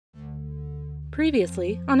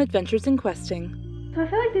Previously on Adventures in Questing. So I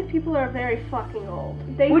feel like these people are very fucking old.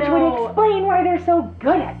 Which would explain why they're so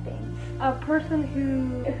good at things. A person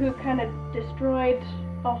who kind of destroyed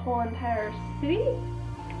a whole entire city?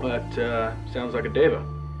 But, sounds like a deva.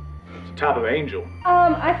 It's a type of angel.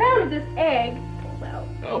 I found this egg. Pulled out.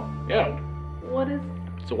 Oh, yeah. What is...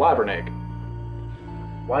 It's a wyvern egg.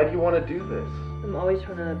 Why do you want to do this? I'm always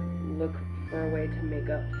trying to look for a way to make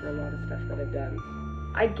up for a lot of stuff that I've done.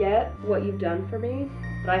 I get what you've done for me,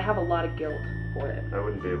 but I have a lot of guilt for it. I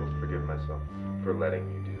wouldn't be able to forgive myself for letting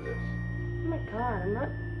you do this. Oh my god, I'm not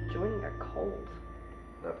joining a cult.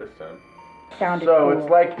 Not this time. Sounded So cool. it's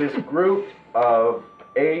like this group of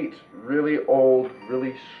 8 really old,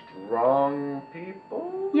 really strong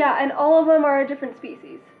people? Yeah, and all of them are a different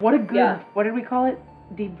species. What a good, Yeah. what did we call it?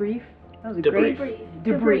 Debrief? That was a Debrief. great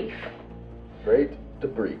debrief. Great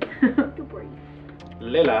debris. Debris.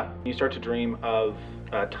 Lila, you start to dream of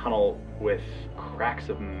a tunnel with cracks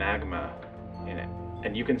of magma in it.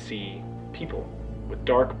 And you can see people with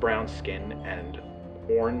dark brown skin and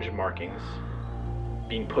orange markings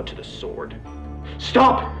being put to the sword.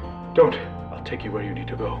 Stop! Don't! I'll take you where you need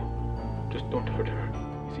to go. Just don't hurt her.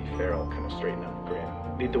 You see Farrell kind of straighten up and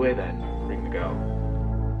grin. Lead the way then. Ring the go.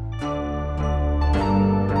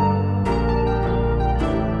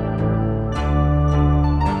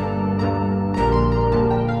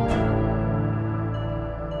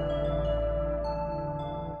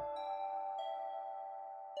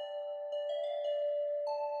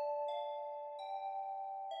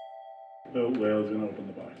 So Layla's gonna open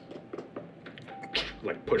the box.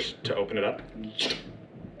 Like push to open it up.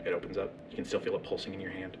 It opens up. You can still feel it pulsing in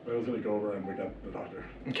your hand. Layla's gonna go over and wake up the doctor.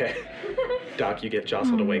 Okay. Doc, you get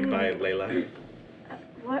jostled awake by Layla,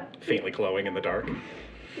 What? faintly glowing in the dark.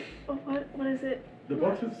 Oh, what is it? The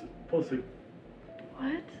box is pulsing.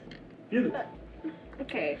 What? Feel it.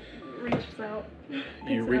 Okay, reaches out. You picks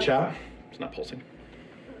it reach up. out. It's not pulsing.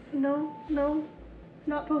 No,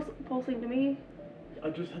 not pulsing to me. I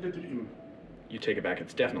just had a dream. You take it back.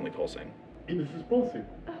 It's definitely pulsing. This is pulsing.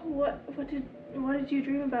 What did you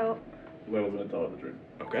dream about? Layla's gonna tell her the dream.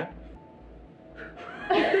 Okay.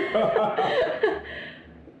 I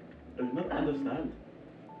do not understand.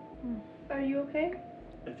 Are you okay?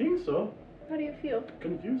 I think so. How do you feel?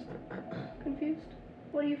 Confused. Confused?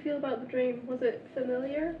 What do you feel about the dream? Was it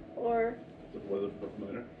familiar or... Was it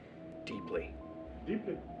familiar? Deeply.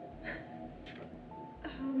 Deeply.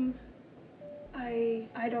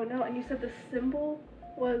 I don't know. And you said the symbol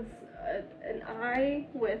was an eye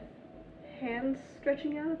with hands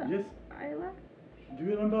stretching out of the Yes. eyelash? Do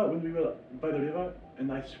you remember when we were by the river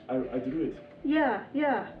and I drew it? Yeah.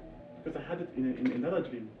 Because I had it in another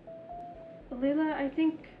dream. Leila, I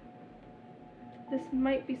think this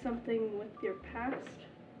might be something with your past.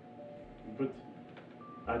 But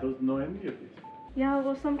I don't know any of this. Yeah,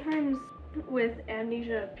 well, sometimes with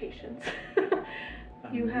amnesia patients,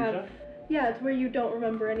 you have... Amnesia? Yeah, it's where you don't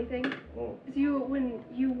remember anything. Oh. It's when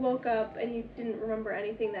you woke up and you didn't remember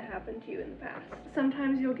anything that happened to you in the past.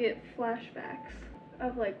 Sometimes you'll get flashbacks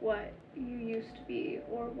of like what you used to be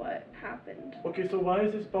or what happened. Okay, so why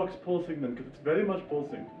is this box pulsing then? Because it's very much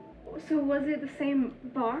pulsing. So was it the same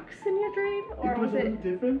box in your dream, or It was was a it?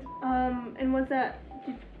 little different? And was that?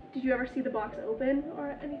 Did you ever see the box open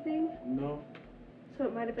or anything? No. So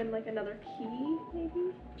it might have been like another key,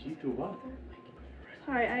 maybe. Key to what?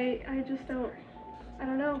 Sorry, I just don't. I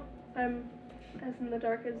don't know. I'm as in the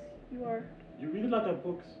dark as you are. You read a lot of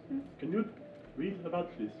books. Can you read about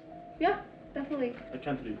this? Yeah, definitely. I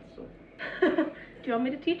can't read, so. Do you want me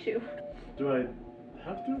to teach you? Do I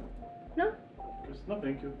have to? No? Because no,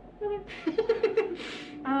 thank you. Okay.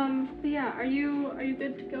 But yeah, are you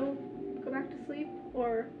good to go back to sleep,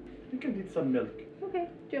 or? You can need some milk. Okay.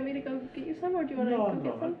 Do you want me to go get you some, or do you want to go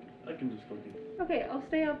get some? I can just go get it. Okay, I'll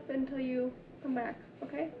stay up until you come back.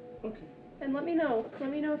 Okay. Okay. And let me know. Let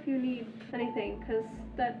me know if you need anything, because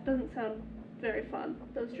that doesn't sound very fun.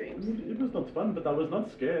 Those dreams. It was not fun, but I was not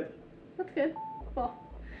scared. That's good. Well,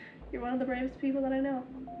 you're one of the bravest people that I know.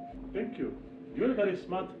 Thank you. You're very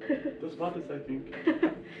smart. The smartest, I think.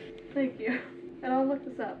 Thank you. And I'll look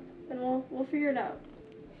this up, and we'll figure it out.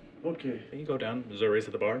 Okay. Then you go down. Zuri's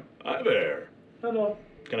at the bar. Hi there. Hello.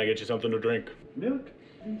 Can I get you something to drink? Milk,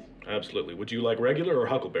 please. Absolutely. Would you like regular or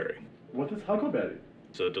huckleberry? What is huckleberry?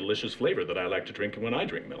 It's a delicious flavor that I like to drink when I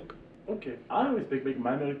drink milk. Okay. I always make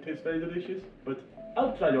my milk taste very delicious, but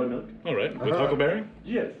I'll try your milk. All right. With huckleberry?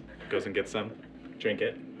 Yes. Goes and gets some. Drink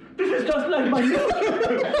it. This is just like my milk!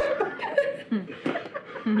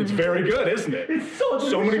 It's very good, isn't it? It's so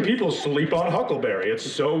delicious. So many people sleep on huckleberry. It's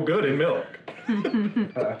so good in milk.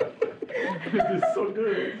 It is so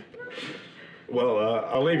good. Well,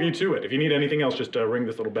 I'll leave you to it. If you need anything else, just ring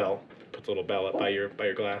this little bell. Puts a little bell up by your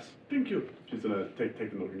glass. Thank you. She's gonna take the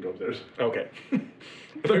milk and go upstairs. Okay. I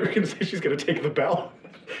thought you were gonna say she's gonna take the bell.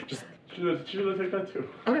 Just She's gonna take that too.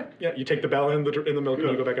 okay. Yeah, you take the bell in the milk and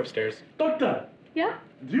you go back upstairs. Doctor, Yeah?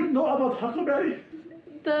 do you know about Huckleberry?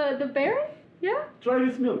 The berry? Yeah? Try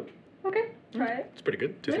this milk. Okay, try it. It's pretty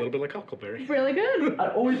good. Tastes a little bit like huckleberry. Really good. I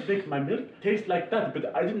always make my milk taste like that,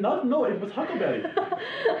 but I did not know it was Huckleberry.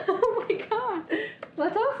 Oh my god.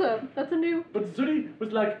 That's awesome. That's a new. But Zuri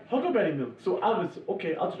was like, Huckleberry milk. So I was,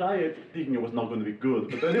 okay, I'll try it, thinking it was not going to be good.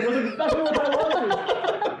 But then it was exactly what I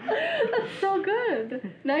wanted. That's so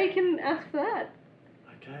good. Now you can ask for that.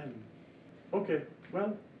 I can. Okay,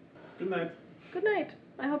 well, good night. Good night.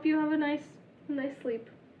 I hope you have a nice sleep.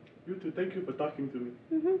 You too. Thank you for talking to me.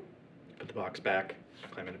 Mm-hmm. Put the box back,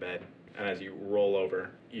 climb into bed, and as you roll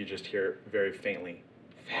over, you just hear very faintly,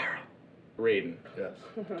 Farrell. Raiden. Yes.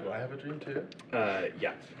 Do I have a dream too?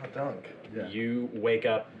 Yeah. Oh, dunk. Yeah. You wake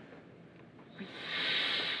up.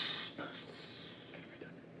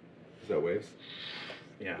 Is that waves?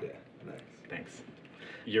 Yeah. Yeah. Nice. Thanks.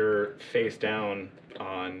 You're face down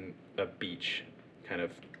on a beach. Kind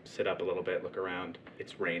of sit up a little bit, look around.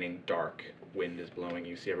 It's raining, dark, wind is blowing.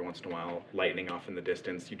 You see every once in a while lightning off in the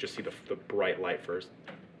distance. You just see the bright light first.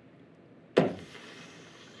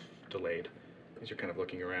 Delayed. As you're kind of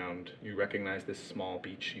looking around, you recognize this small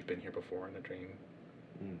beach. You've been here before in a dream.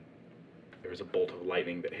 Mm. There's a bolt of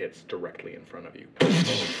lightning that hits directly in front of you.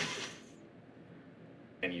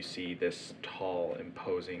 And you see this tall,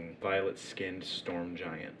 imposing, violet-skinned storm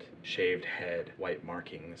giant. Shaved head, white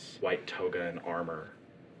markings, white toga and armor.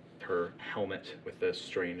 Her helmet with the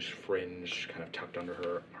strange fringe kind of tucked under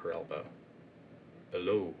her elbow.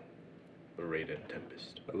 Hello, Raiden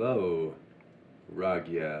Tempest. Hello,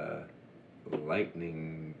 Ragya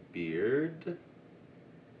Lightning Beard.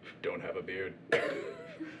 Don't have a beard.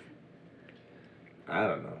 I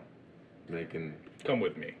don't know. Making. Come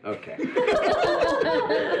with me. Okay.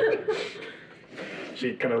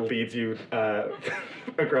 She kind of leads you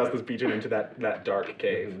across this beach and into that dark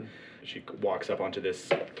cave. Mhm. She walks up onto this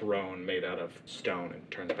throne made out of stone and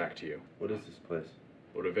turns back to you. What is this place?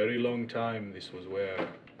 For a very long time, this was where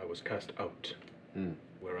I was cast out, Hmm.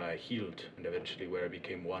 where I healed, and eventually where I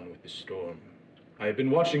became one with the storm. I have been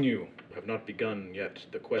watching you. Have not begun yet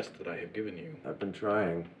the quest that I have given you. I've been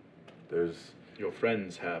trying. There's. Your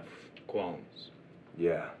friends have qualms.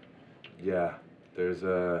 Yeah. There's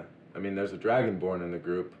a Dragonborn in the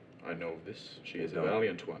group. I know of this. She They is a don't.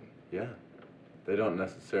 valiant one. Yeah. They don't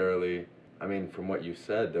necessarily. I mean, from what you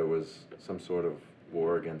said, there was some sort of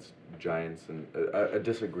war against giants and a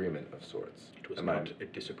disagreement of sorts. It was Am not a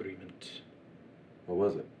disagreement, What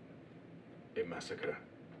was it? a massacre.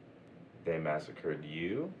 They massacred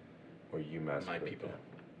you, or you massacred My people. them?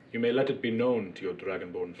 You may let it be known to your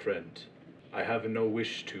dragonborn friend. I have no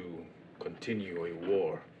wish to continue a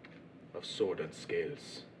war of sword and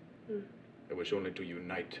scales. I wish only to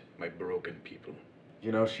unite my broken people.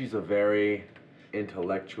 You know, she's a very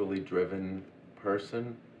intellectually driven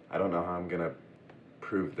person. I don't know how I'm gonna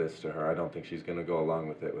prove this to her. I don't think she's gonna go along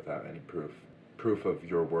with it without any proof. Proof of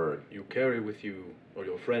your word. You carry with you, or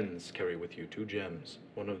your friends carry with you, 2 gems.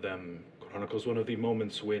 One of them chronicles one of the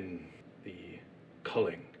moments when the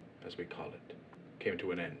culling, as we call it, came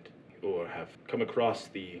to an end. Or have come across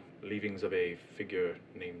the leavings of a figure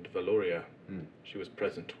named Valoria. She was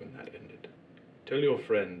present when that ended. Tell your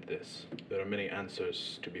friend this. There are many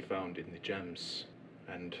answers to be found in the gems,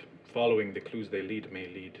 and following the clues they lead may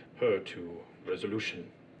lead her to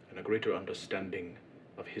resolution and a greater understanding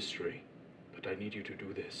of history. But I need you to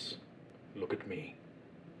do this. Look at me.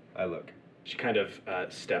 I look. She kind of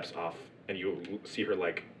steps off, and you see her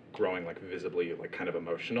like growing like visibly like kind of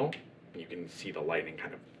emotional. You can see the lightning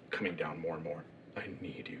kind of coming down more and more. I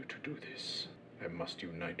need you to do this. I must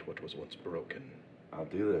unite what was once broken. I'll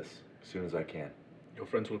do this as soon as I can. Your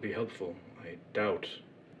friends will be helpful. I doubt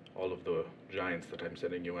all of the giants that I'm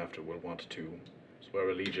sending you after will want to swear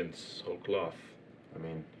allegiance, whole cloth. I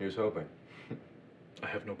mean, here's hoping. I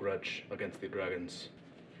have no grudge against the dragons.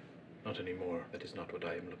 Not anymore. That is not what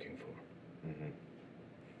I am looking for. Mm-hmm.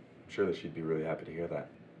 I'm sure that she'd be really happy to hear that.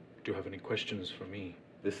 Do you have any questions for me?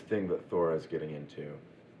 This thing that Thora's getting into,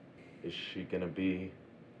 is she gonna be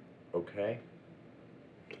okay?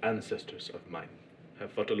 Ancestors of mine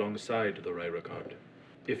have fought alongside the Ryragard.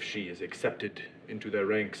 If she is accepted into their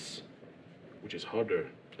ranks, which is harder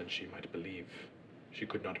than she might believe, she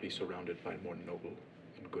could not be surrounded by more noble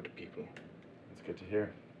and good people. That's good to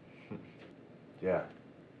hear. Yeah,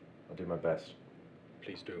 I'll do my best.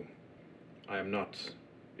 Please do. I am not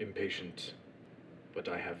impatient. but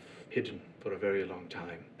I have hidden for a very long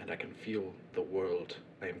time, and I can feel the world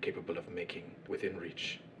I am capable of making within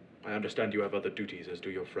reach. I understand you have other duties, as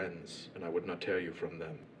do your friends, and I would not tear you from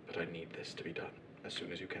them, but I need this to be done as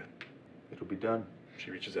soon as you can. It'll be done.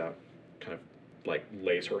 She reaches out, kind of like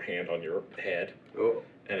lays her hand on your head, Oh.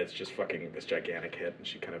 and it's just fucking this gigantic head, and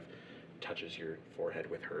she kind of touches your forehead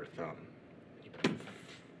with her thumb. You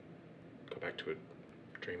go back to a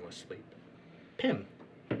dreamless sleep. Pim,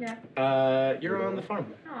 Yeah. you're on the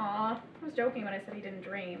farm. Aw, I was joking when I said he didn't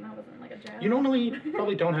dream. That wasn't like a joke. You normally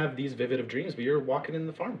probably don't have these vivid of dreams, but you're walking in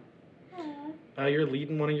the farm. Aw. You're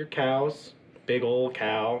leading one of your cows, big old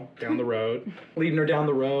cow, down the road. Leading her down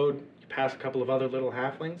the road, you pass a couple of other little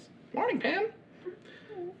halflings. Morning, Pam.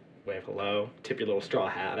 Wave hello, tip your little straw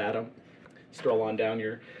hat at them. Stroll on down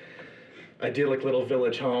your idyllic little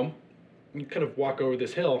village home. You kind of walk over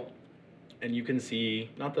this hill, and you can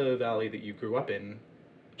see, not the valley that you grew up in,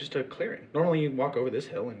 just a clearing. Normally you walk over this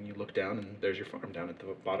hill and you look down and there's your farm down at the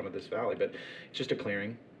bottom of this valley, but it's just a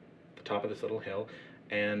clearing, the top of this little hill,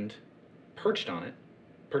 and perched on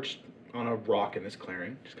a rock in this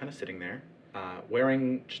clearing, just kind of sitting there,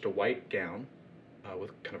 wearing just a white gown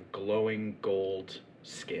with kind of glowing gold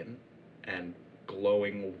skin and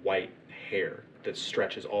glowing white hair that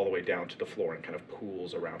stretches all the way down to the floor and kind of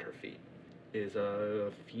pools around her feet, is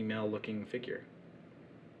a female-looking figure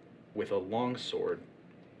with a long sword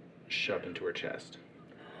shoved into her chest.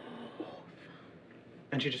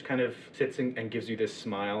 And she just kind of sits and gives you this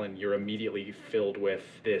smile, and you're immediately filled with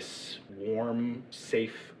this warm,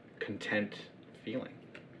 safe, content feeling.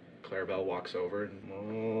 Clarabelle walks over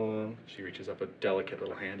and she reaches up a delicate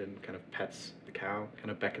little hand and kind of pets the cow, kind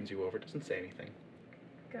of beckons you over, doesn't say anything.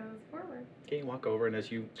 Goes forward. Okay, you walk over, and as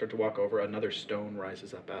you start to walk over, another stone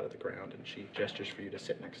rises up out of the ground, and she gestures for you to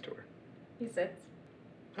sit next to her. He sits.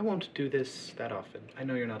 I won't do this that often. I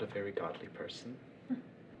know you're not a very godly person.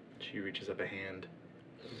 She reaches up a hand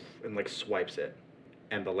and like swipes it,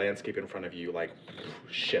 and the landscape in front of you like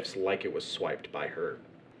shifts like it was swiped by her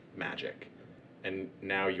magic. And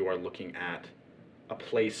now you are looking at a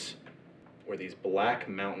place where these black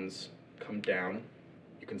mountains come down.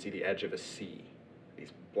 You can see the edge of a sea.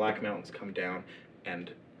 These black mountains come down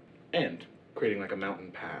and end, creating like a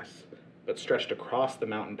mountain pass. But stretched across the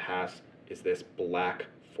mountain pass is this black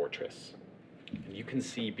fortress. And you can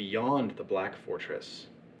see beyond the black fortress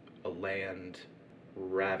a land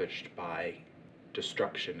ravaged by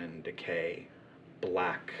destruction and decay.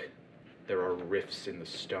 Black. There are rifts in the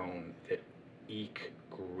stone that eke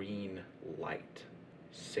green light,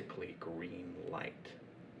 sickly green light,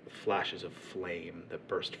 with flashes of flame that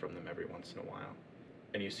burst from them every once in a while.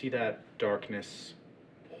 And you see that darkness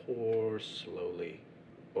pour slowly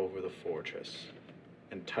over the fortress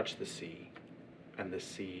and touch the sea, and the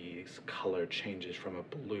sea's color changes from a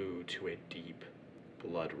blue to a deep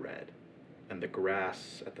blood red, and the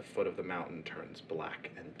grass at the foot of the mountain turns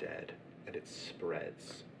black and dead, and it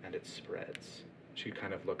spreads and it spreads. She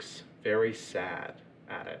kind of looks very sad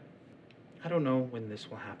at it. I don't know when this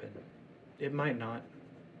will happen. It might not.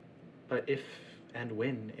 But if and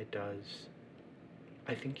when it does,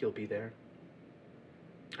 I think you'll be there.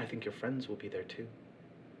 I think your friends will be there too.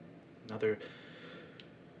 Other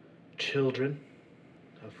children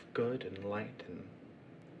of good and light and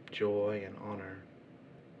joy and honor.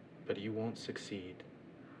 But you won't succeed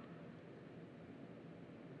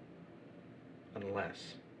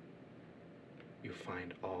unless you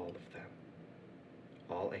find all of them,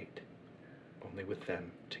 all 8, only with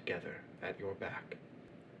them together at your back.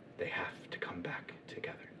 They have to come back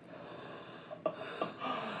together.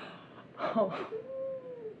 Oh.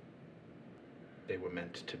 They were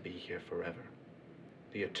meant to be here forever.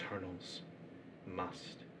 The Eternals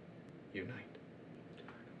must unite.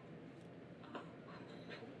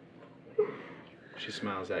 She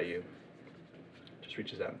smiles at you, just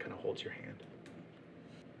reaches out and kind of holds your hand.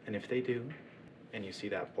 And if they do, and you see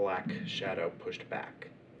that black shadow pushed back,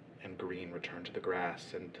 and green return to the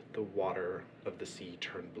grass, and the water of the sea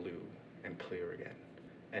turn blue and clear again,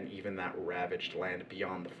 and even that ravaged land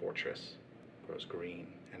beyond the fortress grows green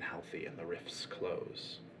and healthy, and the rifts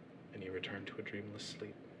close, and you return to a dreamless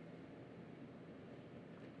sleep.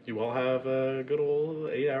 You all have a good old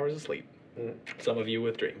 8 hours of sleep. Some of you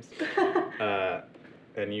with dreams.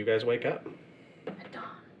 And you guys wake up. At dawn.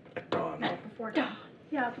 At dawn. No, before dawn.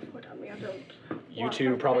 Yeah, before dawn we have to. You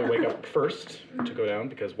two probably wake up first to go down,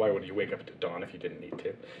 because why would you wake up at dawn if you didn't need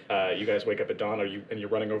to? You guys wake up at dawn, and you're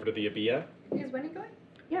running over to the Abia. Is Wendy going?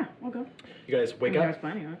 Yeah, we'll go. You guys wake I up was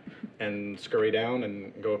planning on it. and scurry down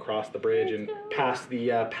and go across the bridge and past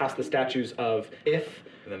the statues of Ith,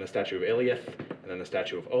 and then the statue of Iliath, and then the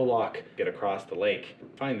statue of Olok. Get across the lake,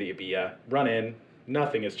 find the Abia, run in.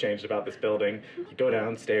 Nothing has changed about this building. You go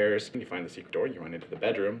downstairs, you find the secret door, you run into the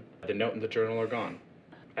bedroom. The note and the journal are gone,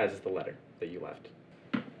 as is the letter that you left.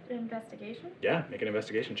 Investigation? Yeah, make an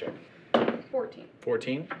investigation check. 14.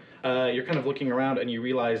 14. You're kind of looking around and you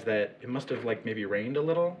realize that it must have like maybe rained a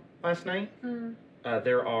little last night.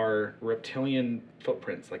 There are reptilian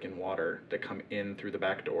footprints like in water that come in through the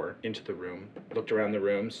back door into the room. Looked around the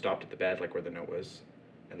room, stopped at the bed like where the note was,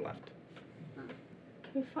 and left.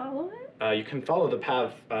 Can we follow it? You can follow the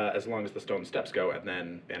path as long as the stone steps go and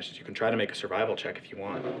then vanishes. You can try to make a survival check if you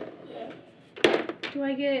want. Do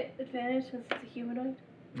I get advantage since it's a humanoid?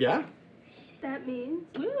 Yeah? That means.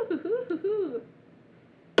 Woo-hoo-hoo-hoo-hoo.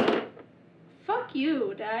 Fuck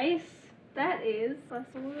you, dice. That is.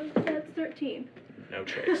 That's 13. No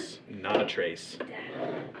trace. Not a trace.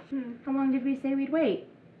 How long did we say we'd wait?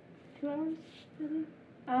 2 hours, maybe?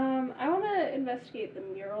 I want to investigate the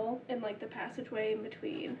mural and, like, the passageway in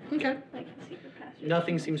between. Okay. Like, the secret passage.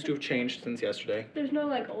 Nothing seems to have changed since yesterday. There's no,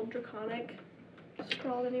 like, old draconic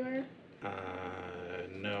scrawled anywhere.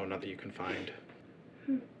 No, not that you can find.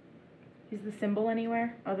 Is the symbol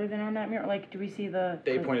anywhere other than on that mirror? Like, do we see the...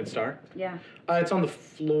 The eight-pointed star? Yeah. It's on the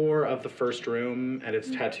floor of the first room, and it's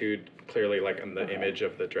tattooed clearly, like, on the image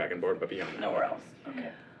of the dragonborn, but beyond that. Nowhere else. Okay.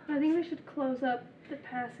 I think we should close up the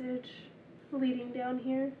passage leading down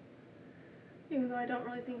here. Even though I don't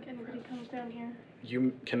really think anybody comes down here.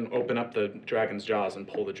 You can open up the dragon's jaws and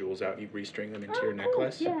pull the jewels out. You restring them into your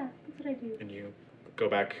necklace. Yeah, that's what I do. And you go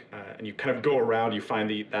back, and you kind of go around. You find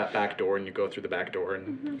that back door, and you go through the back door,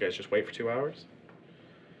 and you guys just wait for 2 hours.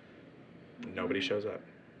 Nobody shows up.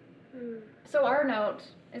 So our note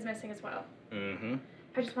is missing as well. Mm-hmm.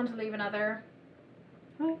 I just want to leave another.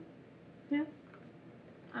 Okay. Yeah.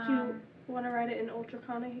 Do you Um, want to write it in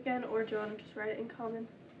Ultraconic again, or do you want to just write it in Common?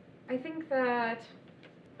 I think that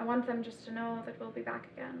I want them just to know that we'll be back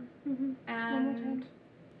again. Mm-hmm. And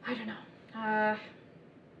I don't know.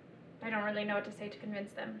 I don't really know what to say to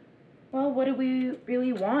convince them. Well, what do we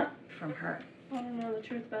really want from her? I don't know the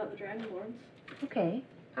truth about the Dragonborns. Okay.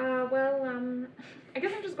 I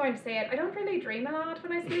guess I'm just going to say it. I don't really dream a lot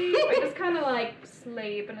when I sleep. I just kind of like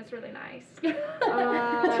sleep, and it's really nice.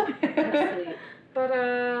 But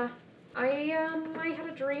I had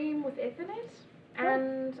a dream with Ith in it,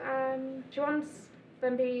 and she wants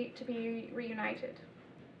them to be reunited.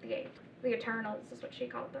 The Eight, the Eternals is what she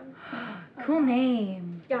called them. Cool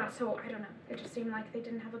name. Yeah, so I don't know. It just seemed like they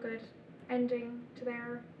didn't have a good ending to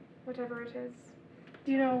their whatever it is.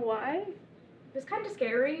 Do you know why? It was kind of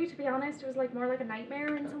scary, to be honest. It was like more like a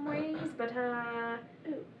nightmare in some ways, but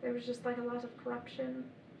there was just like a lot of corruption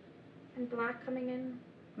and black coming in.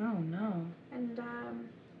 Oh, no. And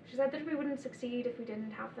she said that we wouldn't succeed if we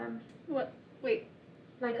didn't have them. What? Wait.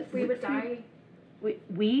 Like we would die.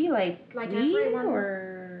 We like we everyone,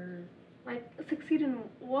 or like succeed in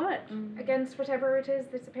what? Against whatever it is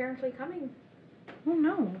that's apparently coming. Oh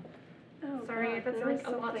no. Oh, sorry, God, that's there like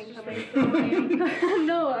was a lot to something just coming.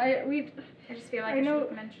 No, I just feel like I I know-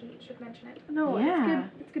 should mention it. No, Yeah.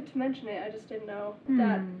 it's good to mention it. I just didn't know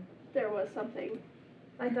that there was something.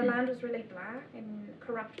 Like the land was really black and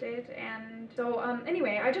corrupted, and so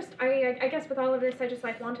anyway, I guess with all of this, I just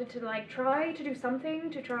like wanted to like try to do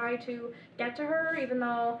something to try to get to her, even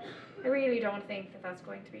though I really don't think that that's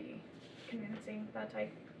going to be convincing. But I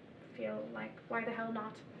feel like why the hell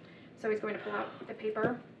not? So he's going to pull out the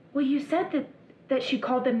paper. Well, you said that she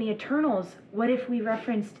called them the Eternals. What if we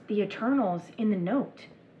referenced the Eternals in the note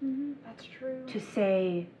That's true. to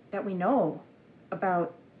say that we know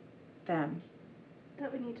about them?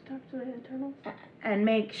 That we need to talk to the Eternals. And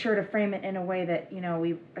make sure to frame it in a way that,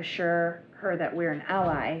 we assure her that we're an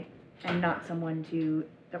ally and not someone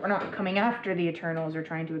that we're not coming after the Eternals or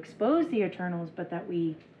trying to expose the Eternals, but that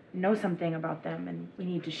we know something about them and we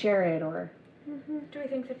need to share it or... Do we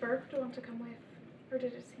think that Burke would want to come with? Or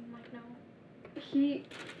did it seem like no? He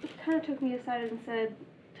kind of took me aside and said,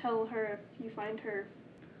 tell her if you find her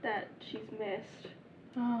that she's missed.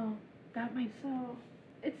 Oh, that might... So,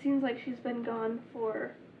 it seems like she's been gone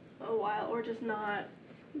for a while, or just not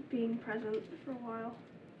being present for a while.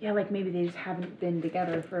 Yeah, like maybe they just haven't been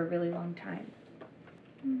together for a really long time.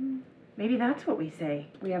 Maybe that's what we say.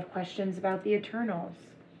 We have questions about the Eternals.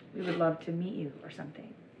 We would love to meet you or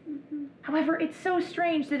something. However, it's so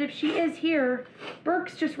strange that if she is here,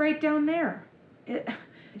 Burke's just right down there.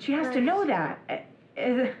 She has to know that.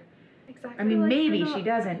 Exactly. I mean, like maybe they're not- she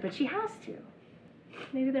doesn't, but she has to.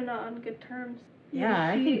 Maybe they're not on good terms. Yeah,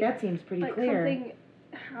 I She- think that seems pretty like clear. Something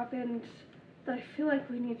happened that I feel like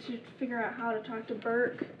we need to figure out how to talk to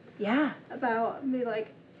Burke Yeah. about. Maybe like,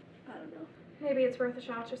 I don't know. Maybe it's worth a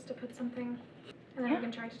shot just to put something, and then Yeah. we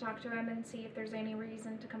can try to talk to him and see if there's any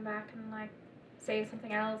reason to come back and like say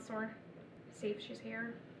something else or see if she's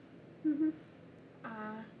here. Mhm.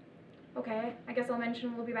 Okay, I guess I'll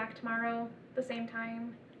mention we'll be back tomorrow, the same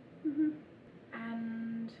time. Mhm.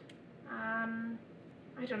 And,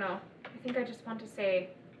 I don't know. I think I just want to say,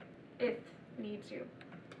 if needs you.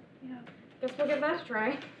 Yeah. Guess we'll give that a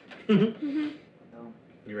try. Mhm. So,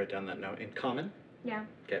 You write down that note in common. yeah.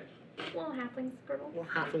 Okay. Little halfling scribble. Little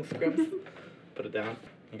halfling scribs. Put it down.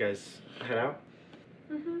 You guys head out.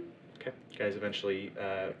 Mhm. Okay. You guys eventually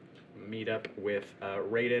meet up with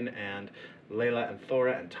Raiden and Layla and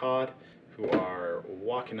Thora and Todd, who are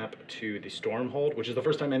walking up to the Stormhold, which is the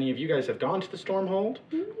first time any of you guys have gone to the Stormhold.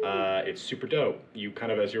 It's super dope. You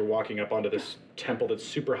kind of, as you're walking up onto this temple that's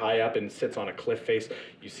super high up and sits on a cliff face,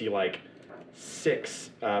 you see like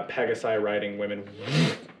 6 Pegasi riding women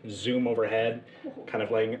zoom overhead, kind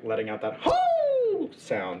of letting out that "hoo"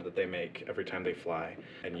 sound that they make every time they fly,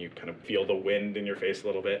 and you kind of feel the wind in your face a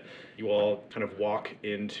little bit. You all kind of walk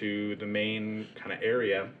into the main kind of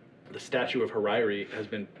area. The statue of Harairi has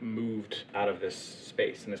been moved out of this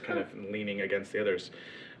space and is kind of leaning against the others.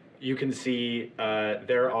 You can see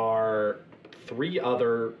there are 3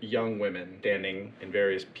 other young women standing in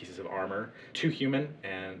various pieces of armor, 2 human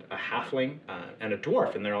and a halfling and a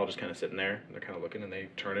dwarf, and they're all just kind of sitting there. They're kind of looking, and they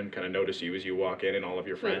turn and kind of notice you as you walk in and all of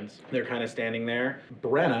your friends. They're kind of standing there.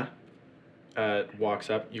 Brenna walks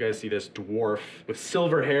up. You guys see this dwarf with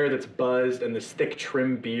silver hair that's buzzed and this thick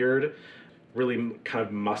trim beard, really kind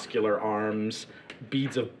of muscular arms,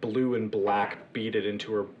 beads of blue and black beaded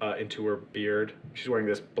into her beard. She's wearing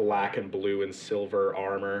this black and blue and silver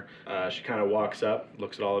armor. She kind of walks up,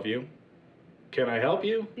 looks at all of you. Can I help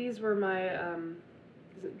you? These were my,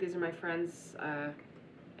 these are my friends. I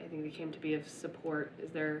think they came to be of support.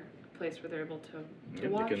 Is there a place where they're able to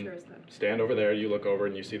Yep, watch, you can or is that? stand over there. You look over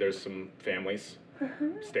and you see there's some families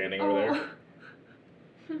standing over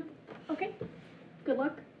there. Okay. Good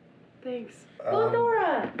luck. Thanks.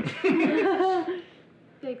 Thora!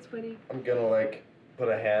 Thanks, Winnie. I'm gonna like put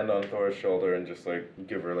a hand on Thora's shoulder and just like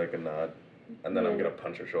give her like a nod, and then I'm gonna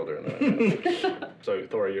punch her shoulder and then. So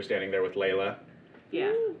Thora, you're standing there with Layla.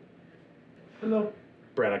 Yeah. Hello.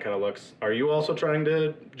 Brenna kind of looks. Are you also trying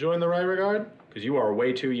to join the Rye Regard? Because you are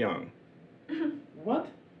way too young. What?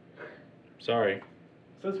 Sorry.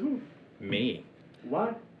 Says who? Me.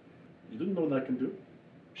 Why? You didn't know what I can do.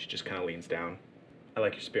 She just kind of leans down. I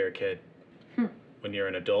like your spirit, kid. When you're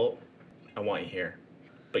an adult, I want you here.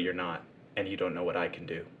 But you're not, and you don't know what I can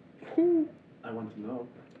do. I want to know.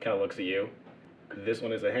 Kind of looks at you. This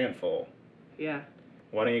one is a handful. Yeah.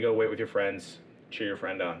 Why don't you go wait with your friends, cheer your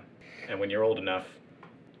friend on, and when you're old enough,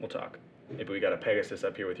 we'll talk. Maybe we got a Pegasus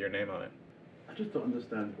up here with your name on it. I just don't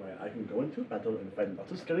understand why I can go into a battle and fight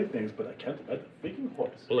lots of scary things, but I can't ride a freaking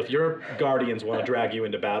horse. Well, if your guardians want to drag you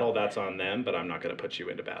into battle, that's on them, but I'm not going to put you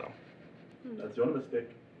into battle. That's your mistake.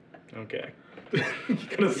 Okay. You're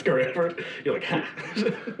gonna scurry over. You're like, ha.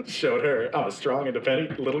 Showed her. I'm a strong,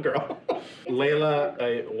 independent little girl.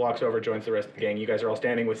 Layla walks over, joins the rest of the gang. You guys are all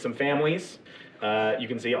standing with some families. You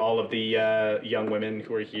can see all of the young women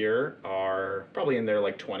who are here are probably in their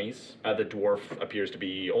like 20s. The dwarf appears to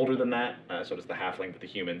be older than that. So does the halfling, but the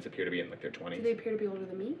humans appear to be in like their 20s. Do they appear to be older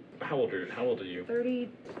than me? How old are you? 32.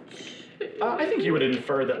 I think you would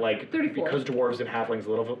infer that like 34. because dwarves and halflings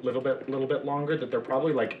little bit longer, that they're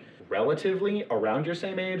probably like relatively around your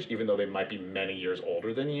same age, even though they might be many years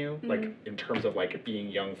older than you. Like in terms of like being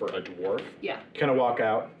young for a dwarf. Yeah. Kind of walk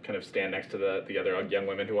out, kind of stand next to the other young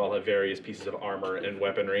women who all have various pieces of armor and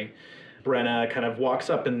weaponry. Brenna kind of walks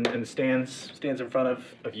up and stands in front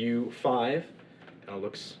of you 5. Kind of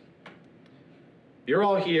looks. You're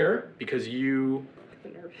all here because you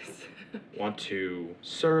I'm nervous. want to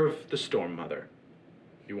serve the Storm Mother.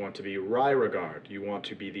 You want to be Rye-Regard. You want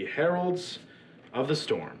to be the heralds of the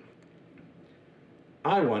storm.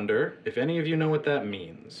 I wonder if any of you know what that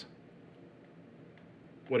means.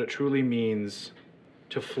 What it truly means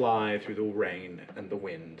to fly through the rain and the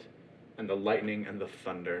wind and the lightning and the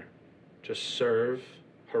thunder, to serve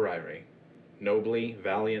Harairi, nobly,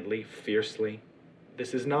 valiantly, fiercely.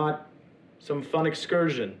 This is not some fun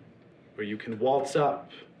excursion where you can waltz up,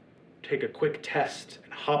 take a quick test,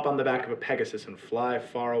 and hop on the back of a Pegasus and fly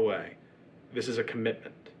far away. This is a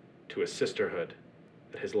commitment to a sisterhood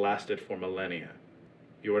that has lasted for millennia.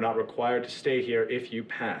 You are not required to stay here if you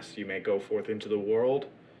pass. You may go forth into the world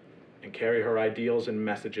and carry her ideals and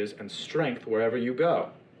messages and strength wherever you go.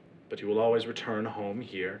 But you will always return home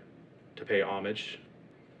here to pay homage,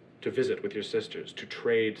 to visit with your sisters, to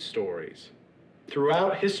trade stories.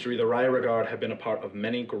 Throughout history, the Rye-Regard have been a part of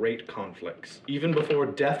many great conflicts. Even before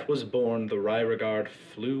death was born, the Rye-Regard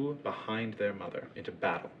flew behind their mother into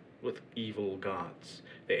battle with evil gods.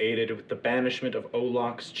 They aided with the banishment of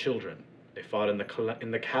Olok's children. They fought in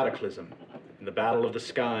the Cataclysm, in the Battle of the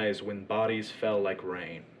Skies, when bodies fell like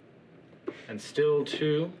rain. And still,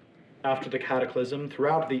 too, after the Cataclysm,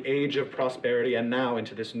 throughout the Age of Prosperity, and now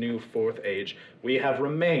into this new Fourth Age, we have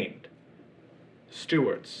remained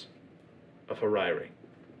stewards of Hariri.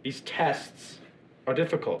 These tests are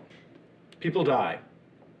difficult. People die.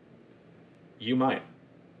 You might.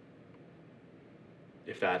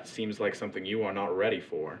 If that seems like something you are not ready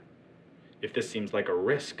for, if this seems like a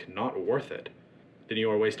risk not worth it, then you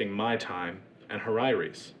are wasting my time and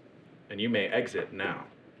Hariri's, and you may exit now.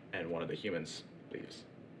 And one of the humans leaves.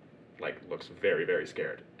 Looks very, very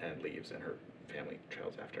scared and leaves, and her family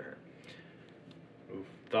trails after her. Oof,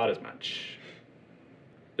 thought as much.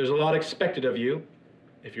 There's a lot expected of you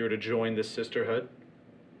if you were to join this sisterhood.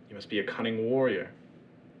 You must be a cunning warrior,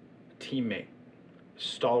 a teammate, a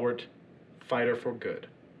stalwart fighter for good.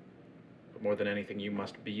 But more than anything, you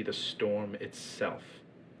must be the storm itself.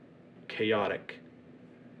 Chaotic,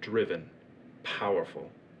 driven, powerful,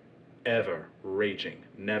 ever raging,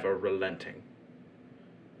 never relenting.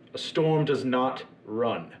 A storm does not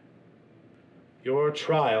run. Your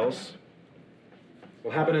trials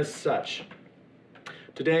will happen as such.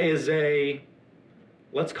 Today is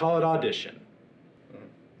let's call it audition.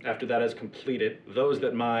 After that is completed, those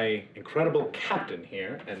that my incredible captain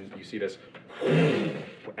here, and you see this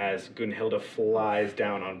as Gunhilda flies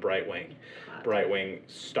down on Brightwing. Brightwing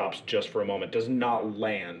stops just for a moment, does not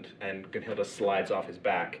land, and Gunhilda slides off his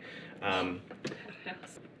back.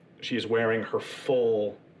 She is wearing her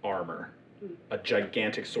full armor, a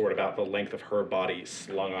gigantic sword about the length of her body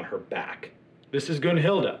slung on her back. This is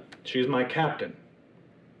Gunhilda. She is my captain.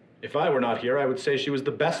 If I were not here, I would say she was the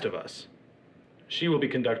best of us. She will be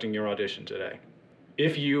conducting your audition today.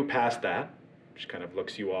 If you pass that, she kind of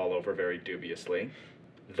looks you all over very dubiously,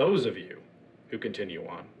 those of you who continue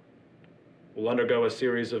on will undergo a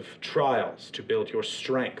series of trials to build your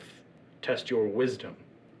strength, test your wisdom,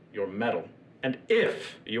 your mettle, and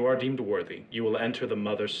if you are deemed worthy, you will enter the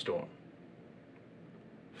Mother Storm.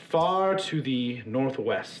 Far to the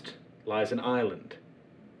northwest lies an island,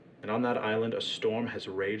 and on that island a storm has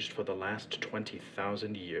raged for the last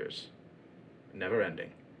 20,000 years. Never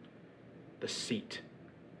ending, the seat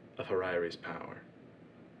of Hariri's power.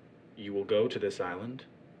 You will go to this island,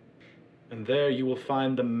 and there you will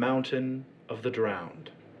find the Mountain of the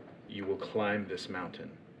Drowned. You will climb this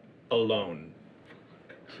mountain, alone.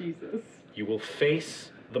 Jesus. You will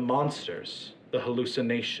face the monsters, the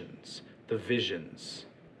hallucinations, the visions,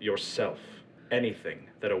 yourself, anything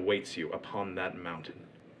that awaits you upon that mountain.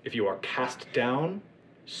 If you are cast down,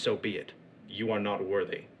 so be it. You are not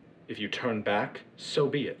worthy. If you turn back, so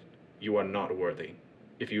be it. You are not worthy.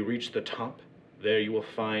 If you reach the top, there you will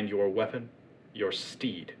find your weapon, your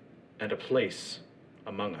steed, and a place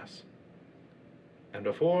among us. And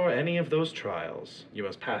before any of those trials, you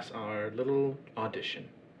must pass our little audition.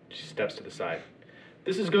 She steps to the side.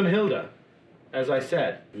 This is Gunhilda. As I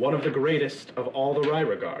said, one of the greatest of all the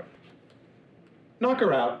Ryragard. Knock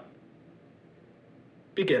her out.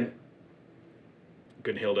 Begin.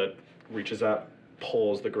 Gunhilda reaches up,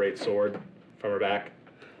 pulls the great sword from her back,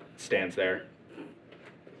 stands there.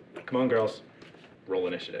 Come on, girls. Roll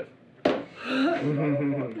initiative.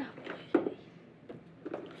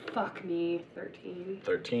 Fuck me. 13.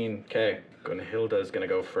 13. Okay. Gunhilda is going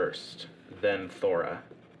to go first, then Thora,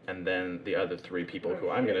 and then the other three people who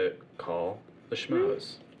I'm going to call the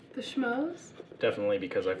Schmoes. The Schmoes? Definitely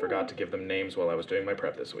because I forgot to give them names while I was doing my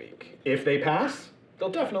prep this week. If they pass, they'll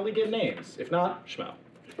definitely get names. If not, Schmo.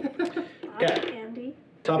 Okay. Andy.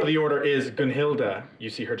 Top of the order is Gunhilda. You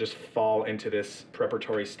see her just fall into this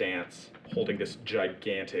preparatory stance, holding this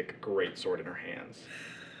gigantic greatsword in her hands.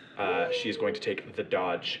 She is going to take the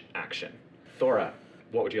dodge action. Thora,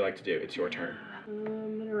 what would you like to do? It's your turn.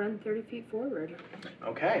 I'm gonna run 30 feet forward.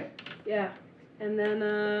 Okay. Yeah. And then,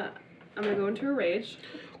 I'm gonna go into a rage.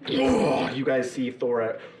 You guys see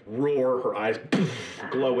Thora roar, her eyes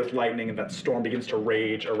glow with lightning, and that storm begins to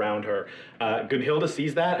rage around her. Gunhilda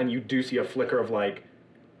sees that, and you do see a flicker of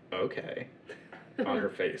okay, on her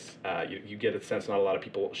face. You get a sense not a lot of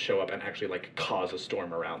people show up and actually cause a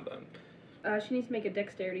storm around them. She needs to make a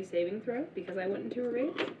dexterity saving throw because I went into a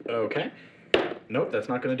rage. Okay. Nope, that's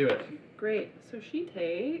not going to do it. Great. So she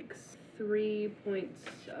takes 3 points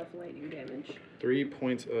of lightning damage. 3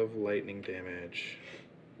 points of lightning damage.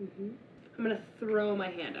 I'm gonna throw my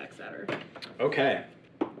hand axe at her. Okay.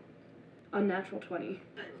 Unnatural 20.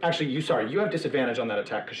 Actually, you have disadvantage on that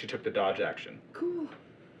attack because she took the dodge action. Cool.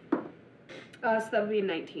 So that would be a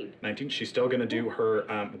 19. 19. She's still going to do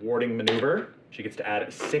her warding maneuver. She gets to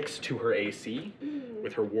add 6 to her AC.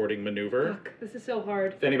 with her warding maneuver. Fuck, this is so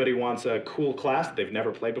hard. If anybody wants a cool class that they've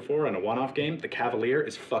never played before in a one-off game, the Cavalier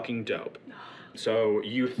is fucking dope. So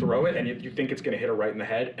you throw it, and you think it's going to hit her right in the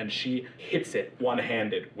head, and she hits it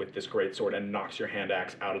one-handed with this greatsword and knocks your hand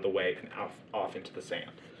axe out of the way and off into the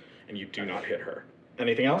sand. And you do not hit her.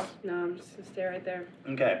 Anything else? No, I'm just gonna stay right there.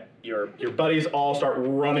 Okay. Your buddies all start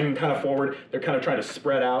running kind of forward. They're kind of trying to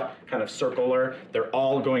spread out, kind of circle her. They're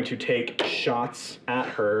all going to take shots at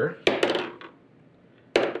her.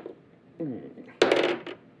 Ooh.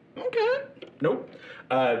 Okay. Nope.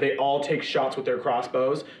 They all take shots with their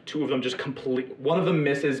crossbows. Two of them just one of them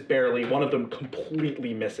misses barely. One of them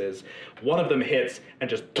completely misses. One of them hits and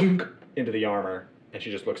just thunk into the armor. And she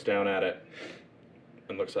just looks down at it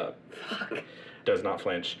and looks up. Fuck. Does not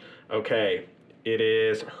flinch. Okay. It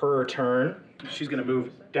is her turn. She's going to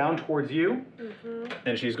move down towards you. Mm-hmm.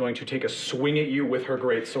 And she's going to take a swing at you with her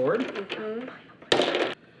greatsword.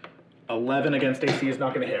 Mm-hmm. 11 against AC is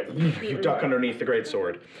not going to hit. You duck underneath the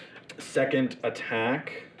greatsword. Second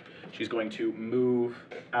attack, she's going to move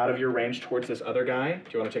out of your range towards this other guy. Do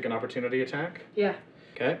you want to take an opportunity attack? Yeah.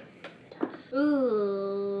 Okay.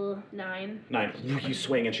 Ooh, 9. 9. You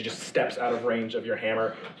swing and she just steps out of range of your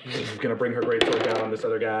hammer. She's going to bring her greatsword down on this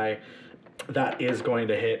other guy. That is going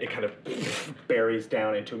to hit. It kind of buries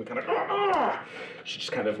down into him and kind of... She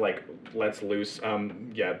just kind of like lets loose.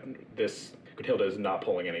 This... Hilda is not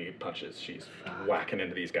pulling any punches. She's whacking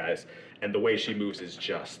into these guys. And the way she moves is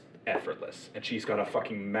just effortless. And she's got a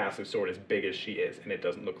fucking massive sword as big as she is, and it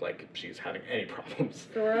doesn't look like she's having any problems.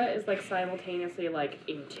 Thora is like simultaneously like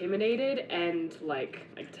intimidated and like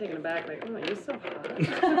taken aback, like, oh, you're so hot.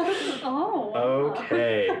 Oh.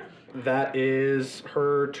 Okay. That is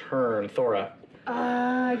her turn. Thora.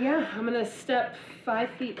 Yeah, I'm gonna step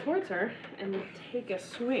 5 feet towards her and take a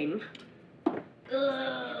swing.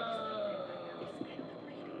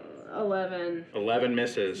 11. 11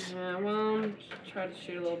 misses. Yeah, well, try to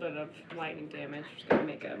shoot a little bit of lightning damage. Just gotta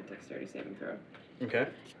make a dexterity saving throw. Okay.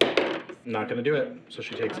 Not gonna do it. So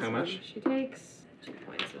she takes how much? She takes 2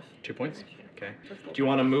 points of 2 points? Okay. Just Do you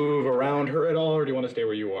want to move around her at all, or do you want to stay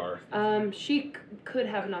where you are? She could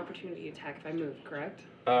have an opportunity attack if I move, correct?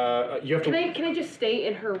 You have to... Can I just stay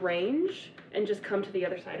in her range and just come to the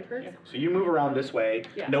other side of her? So you move around this way,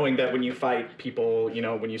 Yeah. knowing that when you fight people,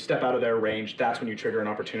 when you step out of their range, that's when you trigger an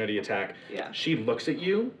opportunity attack. Yeah. She looks at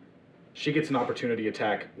you. She gets an opportunity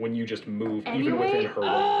attack when you just move, even Anyway? within her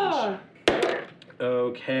range.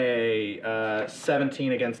 Okay.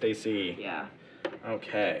 17 against AC. Yeah.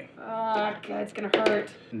 Okay. Oh, God, it's gonna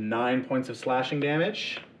hurt. 9 points of slashing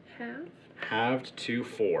damage. Half? Halved to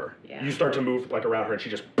 4. Yeah. You start to move like around her, and she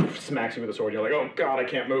just smacks you with a sword. And you're like, oh God, I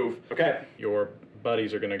can't move. Okay. Your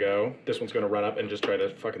buddies are gonna go. This one's gonna run up and just try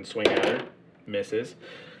to fucking swing at her. Misses.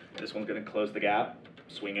 This one's gonna close the gap.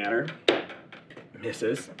 Swing at her.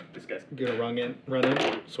 Misses. This guy's gonna run in,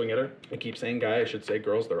 swing at her. I keep saying guy, I should say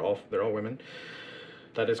girls. They're all women.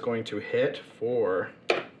 That is going to hit for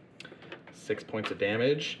 6 points of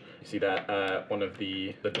damage. You see that one of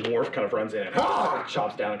the dwarf kind of runs in and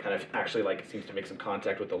chops down and kind of actually like seems to make some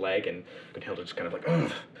contact with the leg, and Gunhilda just kind of like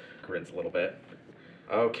grins a little bit.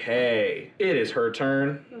 Okay, it is her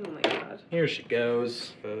turn. Oh my God. Here she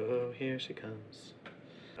goes. Oh, here she comes.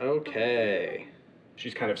 Okay.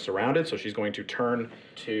 She's kind of surrounded, so she's going to turn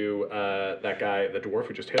to that guy, the dwarf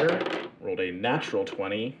who just hit her. Rolled a natural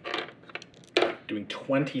 20, doing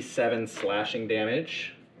 27 slashing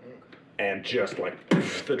damage. And just like,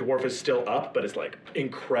 the dwarf is still up, but is like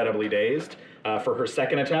incredibly dazed. For her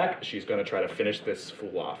second attack, she's gonna try to finish this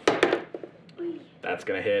fool off. That's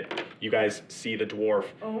gonna hit. You guys see the dwarf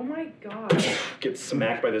Oh my God. get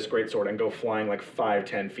smacked by this greatsword and go flying like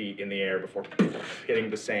 5-10 feet in the air before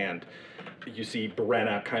hitting the sand. You see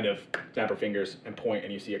Brenna kind of snap her fingers and point,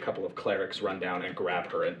 and you see a couple of clerics run down and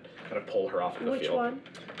grab her and kind of pull her off of the Which field. one?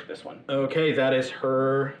 This one. Okay, that is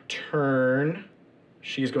her turn.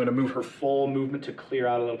 She's going to move her full movement to clear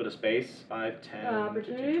out a little bit of space. 5, 10,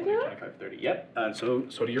 Opportunity 15, 20, attack? 25, 30. Yep. And so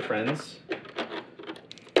do your friends.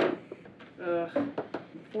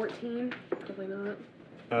 14? Probably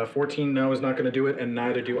not. 14, no, is not going to do it, and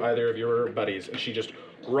neither do either of your buddies. And she just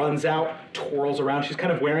runs out, twirls around. She's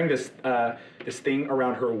kind of wearing this this thing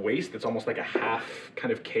around her waist that's almost like a half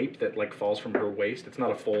kind of cape that like falls from her waist. It's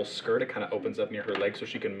not a full skirt. It kind of opens up near her leg so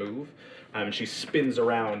she can move. And she spins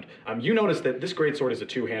around. You notice that this greatsword is a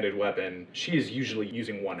two-handed weapon. She is usually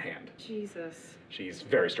using one hand. Jesus. She's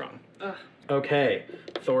very strong. Ugh. Okay,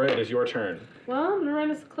 Thora, it is your turn. Well, I'm gonna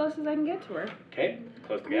run as close as I can get to her. Okay,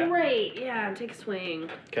 close the gap. Great. Yeah, take a swing.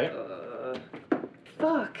 Okay.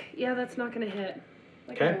 Fuck. Yeah, that's not gonna hit.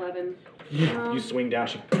 Like Okay. an 11. You swing down,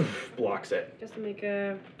 she blocks it. Just to make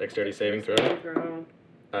a Dexterity saving throw. throw.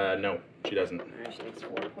 No, she doesn't. Alright, she takes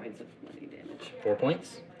 4 points of bloody damage. 4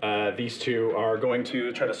 points. These two are going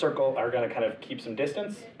to try to circle, are going to kind of keep some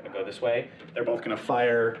distance. Gonna go this way. They're both going to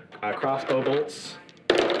fire crossbow bolts.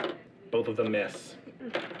 Both of them miss.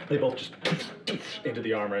 They both just into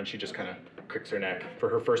the armor, and she just kind of cricks her neck. For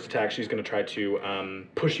her first attack, she's going to try to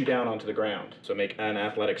push you down onto the ground. So make an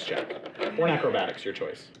athletics check. Or an acrobatics, your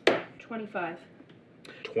choice. 25.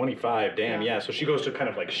 25, damn, yeah. So she goes to kind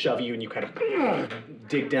of like shove you, and you kind of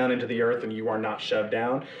dig down into the earth, and you are not shoved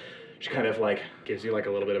down. She kind of like gives you like a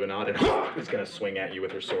little bit of a nod and is going to swing at you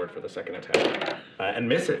with her sword for the second attack. And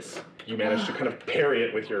misses. You manage to kind of parry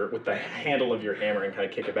it with the handle of your hammer and kind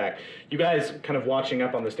of kick it back. You guys kind of watching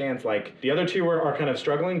up on the stands, like the other two are kind of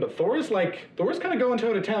struggling, but Thora's kind of going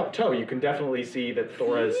toe to toe. You can definitely see that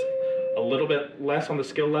Thora's a little bit less on the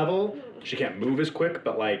skill level. She can't move as quick,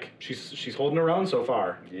 but like she's holding her own so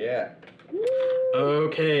far. Yeah.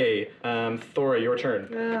 Okay, Thora, your turn.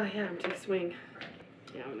 Oh, yeah, I'm taking a swing.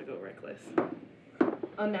 Yeah, I'm gonna go reckless.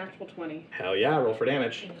 Unnatural 20. Hell yeah, roll for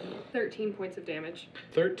damage. 13 points of damage.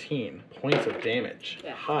 13 points of damage.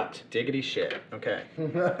 Yeah. Hot diggity shit. Okay.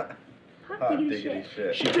 Hot diggity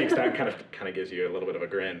shit. She takes that and kind of gives you a little bit of a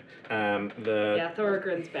grin. Yeah, Thora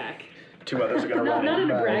grins back. Two others are gonna Not, run not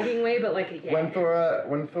in. in a bragging way, but like a yeah.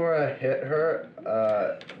 When Thora hit her,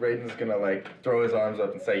 Raiden's gonna like throw his arms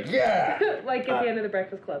up and say, "Yeah!" Like at the end of the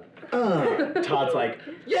Breakfast Club. Todd's like,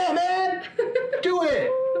 "Yeah, man, do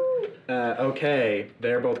it." Okay,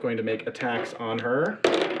 they're both going to make attacks on her.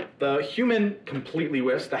 The human completely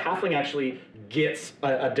whiffs. The halfling actually gets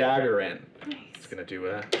a dagger in. It's gonna do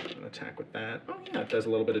an attack with that. Oh yeah, it does a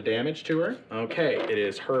little bit of damage to her. Okay, it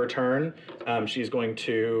is her turn. She's going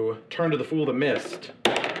to turn to the Fool of the Mist,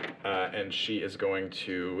 and she is going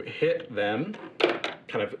to hit them.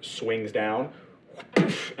 Kind of swings down,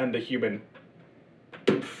 and the human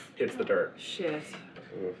hits the dirt. Shit.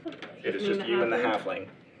 It is just you and the halfling.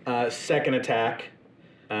 Second attack,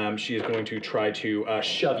 she is going to try to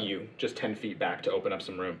shove you just 10 feet back to open up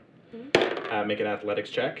some room. Make an athletics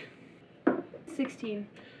check. 16.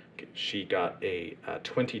 She got a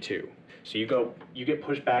 22. So you get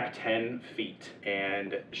pushed back 10 feet,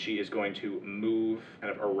 and she is going to move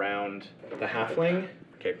kind of around the halfling.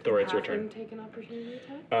 Okay, Thora, it's your turn. Take an opportunity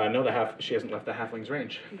attack? No, she hasn't left the halfling's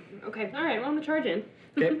range. Okay, alright, well, I'm gonna charge in.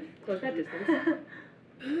 Okay. Close that distance.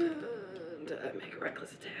 And make a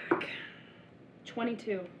reckless attack.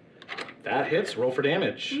 22. That hits. Roll for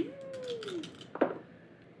damage.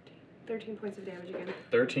 13 points of damage again.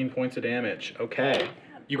 13 points of damage. Okay.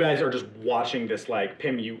 You guys are just watching this, like,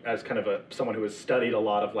 Pim, you as kind of someone who has studied a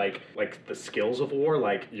lot of like the skills of war,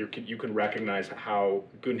 like you can recognize how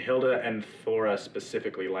Gunhilda and Thora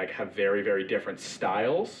specifically like have very, very different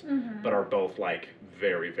styles, but are both like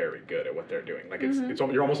very, very good at what they're doing. Like it's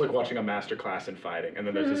you're almost like watching a master class in fighting, and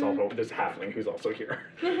then there's this halfling who's also here,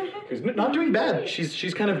 who's not doing bad.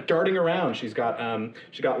 She's kind of darting around. She got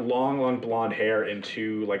long blonde hair in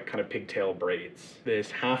two like kind of pigtail braids. This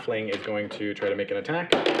halfling is going to try to make an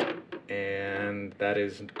attack, and that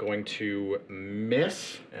is going to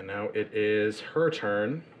miss. And now it is her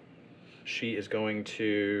turn. She is going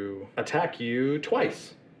to attack you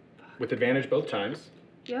twice, with advantage both times.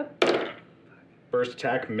 Yep. First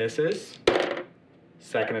attack misses.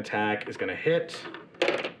 Second attack is going to hit.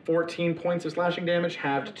 14 points of slashing damage,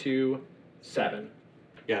 halved to 7.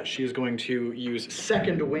 Yeah, she is going to use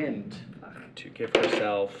Second Wind to give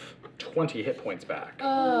herself 20 hit points back.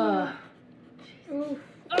 Oof.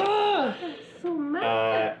 So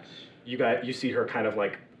much. You see her kind of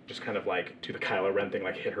like do the Kylo Ren thing,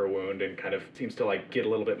 like hit her wound, and kind of seems to like get a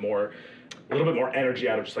little bit more energy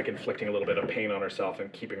out of just like inflicting a little bit of pain on herself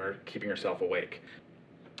and keeping herself awake.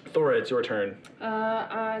 Thora, it's your turn.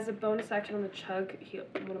 As a bonus action, I'm gonna chug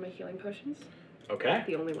one of my healing potions. Okay.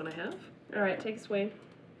 The only one I have. All right, take a swing.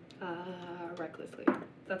 Recklessly.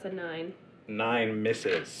 That's a 9. 9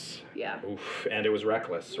 misses. Yeah. Oof, and it was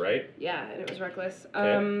reckless, right? Yeah, and it was reckless.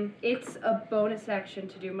 Okay. It's a bonus action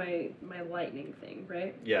to do my lightning thing,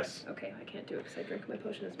 right? Yes. Okay, I can't do it because I drink my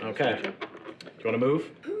potion as a bonus Okay. action. Do you want to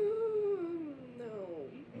move?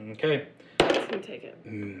 No. Okay. Just gonna take it.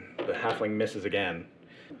 The halfling misses again.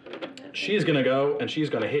 She's gonna go and she's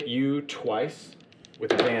gonna hit you twice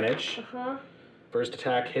with advantage. Uh-huh. First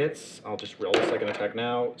attack hits. I'll just roll the second attack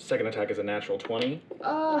now. Second attack is a natural 20.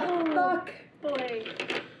 Fuck. Boy.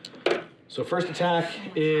 So first attack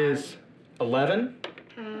is 11.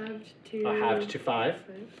 Halved to... Halved to 5.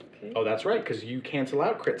 Okay. Oh, that's right, because you cancel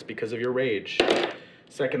out crits because of your rage.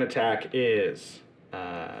 Second attack is,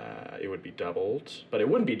 It would be doubled, but it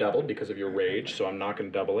wouldn't be doubled because of your rage, so I'm not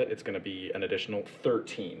going to double it. It's going to be an additional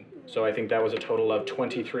 13. So I think that was a total of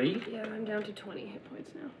 23. Yeah, I'm down to 20 hit points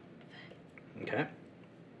now. Okay.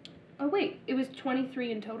 Oh, wait, it was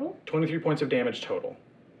 23 in total? 23 points of damage total.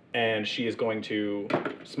 And she is going to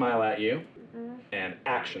smile at you and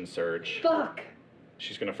action surge. Fuck!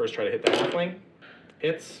 She's going to first try to hit the halfling.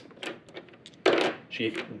 Hits.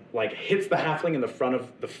 She, like, hits the halfling in the front of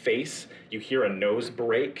the face. You hear a nose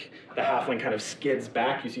break. The halfling kind of skids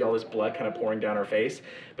back. You see all this blood kind of pouring down her face.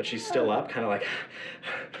 But she's still up, kind of like,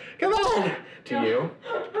 come on, to you.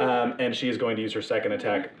 And she is going to use her second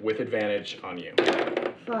attack with advantage on you.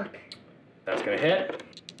 Fuck. That's going to hit.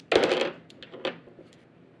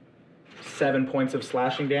 7 points of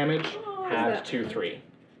slashing damage. Halved to 3.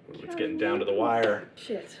 Ooh, it's getting down to the wire.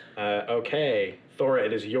 Shit. Okay, Thora,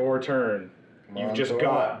 it is your turn. You just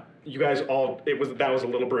got, you guys all, that was a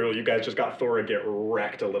little brutal. You guys just got Thora get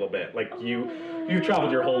wrecked a little bit. Like, you've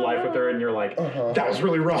traveled your whole life with her and you're like, that was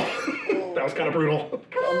really rough. That was kind of brutal.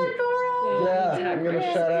 Come on, Thora! Yeah, I'm gonna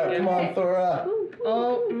shout out. Come on, Thora.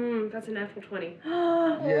 Oh, that's a natural 20.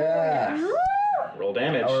 Yeah. Roll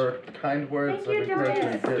damage. Our kind words of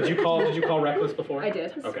encouragement. Did you call Reckless before? I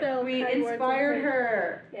did. Okay. We inspired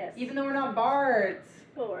her. Yes. Even though we're not bards.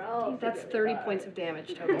 But we're all That's together 30 about points it. of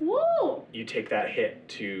damage total. Whoa! You take that hit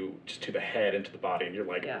to the head, into the body, and you're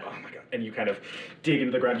like, Yeah. oh my god! And you kind of dig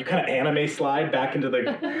into the ground. You kind of anime slide back into the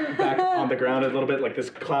back on the ground a little bit, like this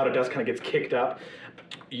cloud of dust kind of gets kicked up.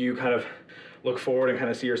 You kind of look forward and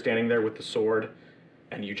kind of see her standing there with the sword,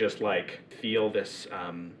 and you just like feel this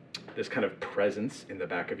this kind of presence in the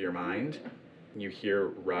back of your mind. And you hear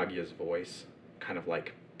Ragya's voice, kind of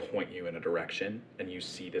like point you in a direction, and you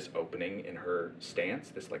see this opening in her stance,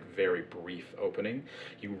 this like very brief opening.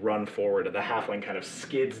 You run forward, and the halfling kind of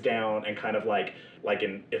skids down and kind of like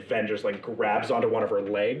in Avengers, like grabs onto one of her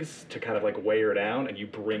legs to kind of like weigh her down, and you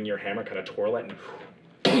bring your hammer, kind of twirl it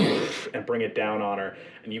and bring it down on her,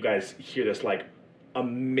 and you guys hear this like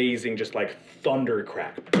amazing just like thunder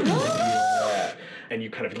crack. And you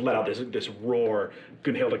kind of let out this roar.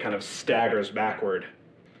 Gunhilda kind of staggers backward,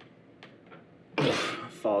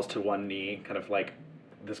 falls to one knee, kind of like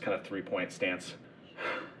this kind of 3-point stance.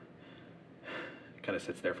 Kind of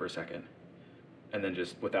sits there for a second, and then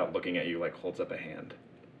just without looking at you, like holds up a hand.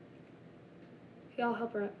 Yeah, I'll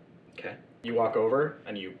help her up. Okay. You walk over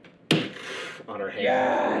and you on her hand.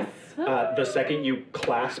 Yes. The second you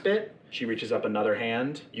clasp it, she reaches up another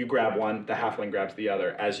hand. You grab one. The halfling grabs the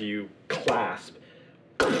other. As you clasp,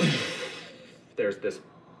 there's this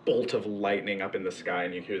bolt of lightning up in the sky,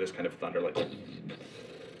 and you hear this kind of thunder, like.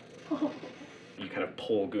 You kind of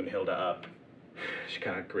pull Gunhilda up. She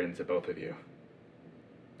kind of grins at both of you.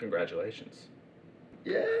 Congratulations.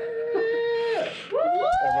 Yeah.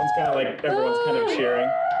 Everyone's kind of cheering.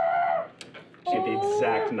 She had the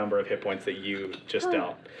exact number of hit points that you just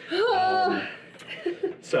dealt.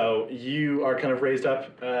 So you are kind of raised up.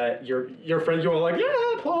 Your friends, you're all like,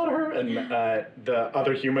 yeah, applaud her. And the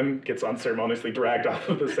other human gets unceremoniously dragged off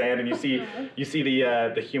of the sand, and you see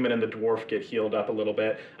the human and the dwarf get healed up a little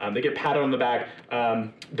bit. They get patted on the back.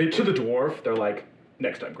 To the dwarf, they're like,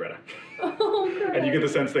 next time, Greta. And you get the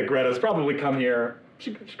sense that Greta's probably come here.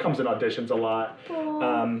 She comes in auditions a lot.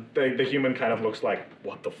 The human kind of looks like,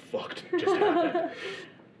 what the fuck just happened?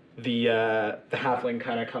 The halfling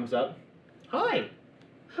kind of comes up. Hi.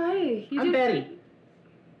 Hi. I'm Betty.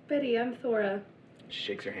 Betty, I'm Thora. She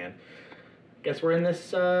shakes your hand. Guess we're in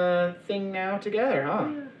this thing now together, huh?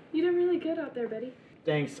 Yeah. You did really good out there, Betty.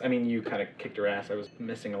 Thanks. I mean, you kind of kicked her ass. I was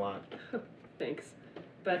missing a lot. Thanks.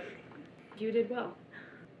 But you did well.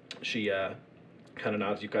 She kind of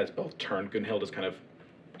nods. You guys both turn. Gunhilda's kind of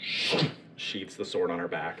sheaths the sword on her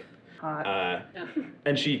back. Hot.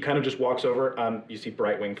 And she kind of just walks over. You see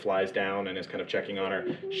Brightwing flies down and is kind of checking on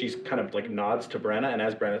her. She's kind of like nods to Brenna, and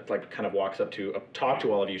as Brenna like kind of walks up to talk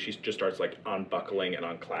to all of you, she just starts like unbuckling and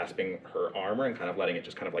unclasping her armor and kind of letting it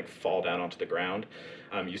just kind of like fall down onto the ground.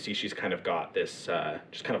 You see she's kind of got this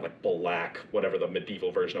just kind of like black, whatever the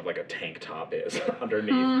medieval version of like a tank top is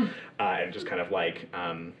underneath, and just kind of like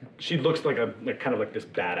she looks like kind of like this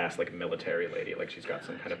badass like military lady. Like she's got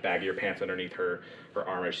some kind of baggier pants underneath her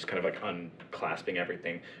armor. She's kind of like unclasping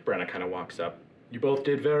everything. Brenna kind of walks up. You both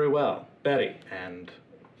did very well, Betty and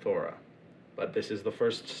Thora. But this is the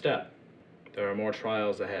first step. There are more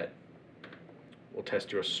trials ahead. We'll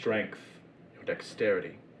test your strength, your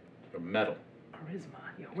dexterity, your mettle,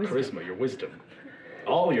 Charisma, your wisdom,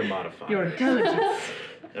 all your modifiers. your intelligence.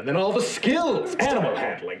 And then all the skills, animal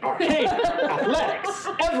handling, arcane, athletics,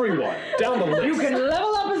 everyone, down the list. You can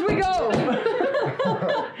level up as we go.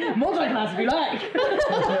 Multi-class if you like.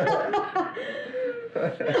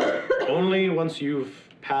 Only once you've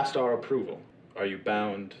passed our approval are you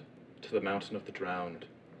bound to the Mountain of the Drowned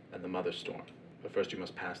and the Mother Storm. But first you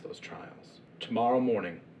must pass those trials. Tomorrow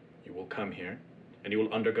morning, you will come here, and you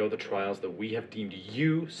will undergo the trials that we have deemed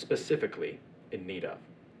you specifically in need of.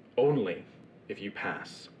 Only if you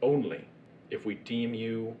pass, only if we deem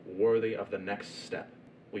you worthy of the next step,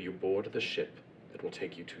 will you board the ship that will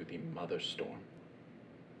take you to the Mother Storm.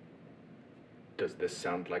 Does this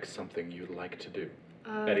sound like something you'd like to do?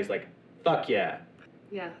 Betty's like, fuck yeah.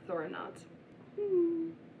 Yeah, Thora nods.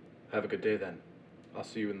 Have a good day then. I'll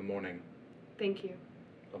see you in the morning. Thank you.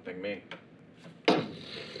 Don't thank me.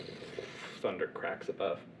 Thunder cracks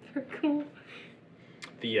above. Very cool.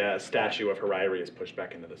 The statue of Hirairi is pushed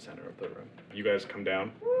back into the center of the room. You guys come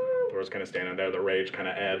down. Thora's kind of standing there. The rage kind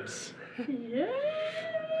of ebbs. Yeah.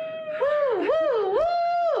 Woo, woo,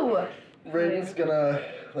 woo! Raiden's gonna,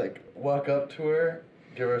 like, walk up to her,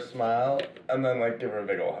 give her a smile, and then, like, give her a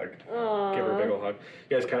big ol' hug. Aww. Give her a big old hug.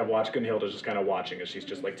 You guys kind of watch. Gunhilda's just kind of watching as she's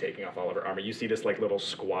just, like, taking off all of her armor. You see this, like, little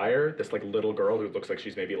squire, this, like, little girl who looks like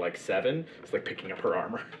she's maybe, like, 7, is, like, picking up her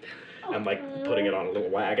armor and, like, putting it on a little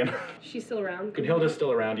wagon. She's still around? Gunhilda's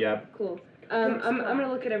still around, yeah. Cool. I'm gonna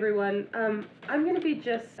look at everyone. I'm gonna be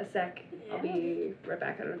just a sec. I'll be right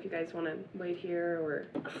back. I don't know if you guys want to wait here or...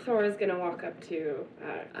 Thora's gonna walk up to,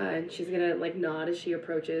 and she's gonna, like, nod as she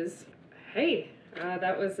approaches. Hey,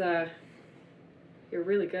 that was, you're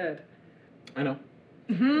really good. I know.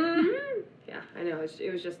 Mm-hmm. Yeah, I know.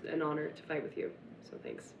 It was just an honor to fight with you, so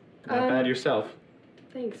thanks. Not bad yourself.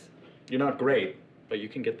 Thanks. You're not great, but you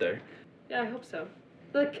can get there. Yeah, I hope so.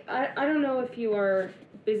 Look, I don't know if you are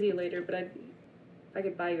busy later, but if I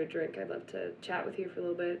could buy you a drink, I'd love to chat with you for a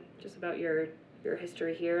little bit, just about your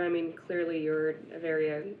history here. I mean, clearly you're a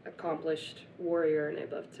very accomplished warrior, and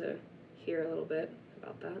I'd love to hear a little bit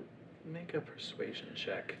about that. Make a persuasion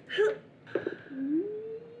check.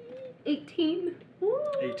 18.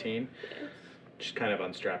 18. Just kind of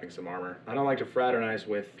unstrapping some armor. I don't like to fraternize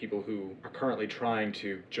with people who are currently trying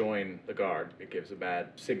to join the guard. It gives a bad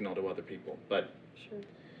signal to other people. But Sure.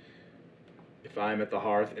 if I'm at the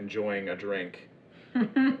hearth enjoying a drink,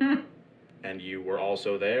 and you were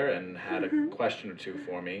also there and had a question or two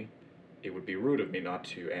for me, it would be rude of me not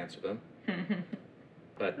to answer them.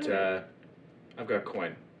 But I've got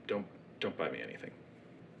coin. Don't buy me anything.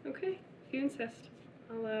 Okay, if you insist.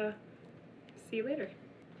 I'll see you later.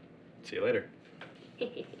 See you later.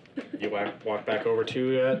 You walk back over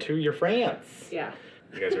to your friends. Yeah.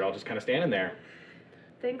 You guys are all just kind of standing there.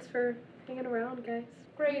 Thanks for hanging around, guys.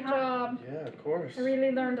 Great job. Yeah, of course. I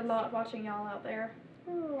really learned a lot watching y'all out there.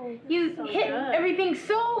 Oh, You So hit good. everything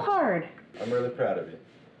so hard. I'm really proud of you.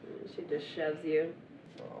 she just shoves you.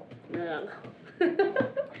 Well, No.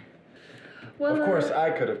 Well, of course,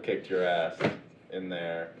 I could have kicked your ass in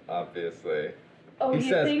there, obviously. Oh, he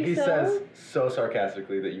you says think he so? says so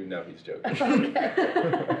sarcastically that you know he's joking.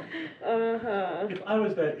 Uh-huh. If I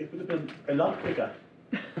was there, it would have been a lot quicker.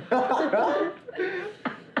 All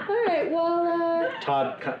right, well,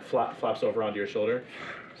 Todd flaps over onto your shoulder.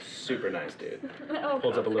 Super nice dude. Oh,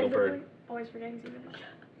 Holds up a little bird. Always forgetting to do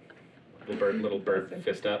that. Little bird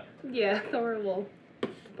fist up. yeah, Thor will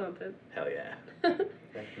bump it. Hell yeah.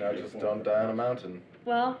 Now just don't die on a mountain.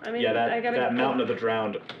 Well, I mean, Yeah, I gotta, that Mountain of the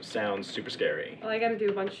Drowned sounds super scary. Well, I gotta do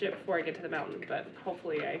a bunch of shit before I get to the mountain, but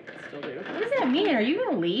hopefully I still do. What does that mean? Are you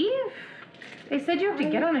gonna leave? They said you have to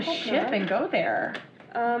get on a ship and go there.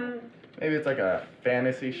 Maybe it's like a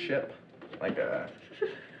fantasy ship, like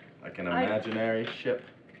an imaginary ship.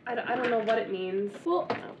 I don't know what it means. Well,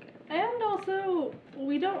 Okay. and also,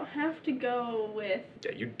 we don't have to go with.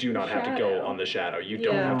 Yeah, you do not have to go Shadow. on the Shadow. You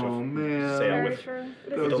don't Yeah. have to man. sail Very with true.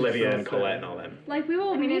 with Olivia and Colette and all them. Like, we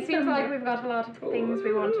will I mean, meet it seems them like there. we've got a lot of things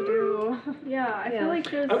we want to do. Yeah, I Yeah. feel like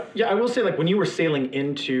there's. Yeah, I will say, like, when you were sailing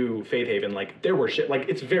into Faith Haven, like, there were like,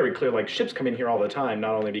 it's very clear, like, ships come in here all the time,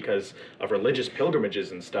 not only because of religious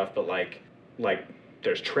pilgrimages and stuff, but, like,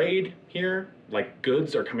 there's trade here, like,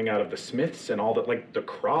 goods are coming out of the smiths and all that, like, the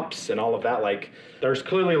crops and all of that, like, there's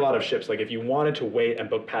clearly a lot of ships. Like, if you wanted to wait and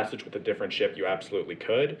book passage with a different ship, you absolutely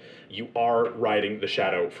could. You are riding the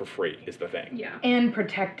Shadow for free, is the thing. Yeah. And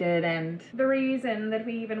protected and... The reason that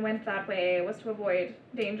we even went that way was to avoid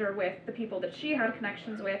danger with the people that she had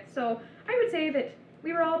connections with. So I would say that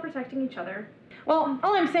we were all protecting each other. Well,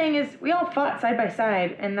 all I'm saying is we all fought side by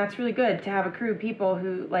side, and that's really good to have a crew of people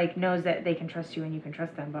who like knows that they can trust you and you can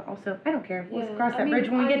trust them. But also, I don't care. We'll cross that bridge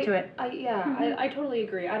when we get to it. I totally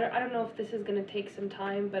agree. I don't know if this is gonna take some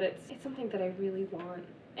time, but it's something that I really want.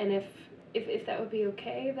 And if that would be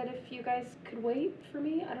okay, that if you guys could wait for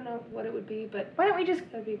me, I don't know what it would be, but Why don't we just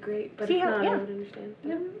that'd be great. But see if how- not, yeah. I would understand.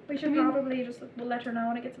 But, We should probably just we'll let her know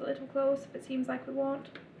when it gets a little close if it seems like we won't.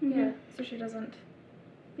 yeah. So she doesn't.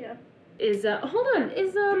 Is hold on.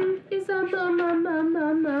 Is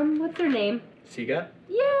what's her name? Siga?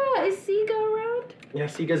 Yeah, is Siga around? Yeah,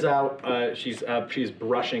 Siga's out. She's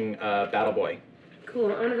brushing Battle Boy.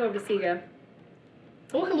 Cool. I'm gonna go over to Siga.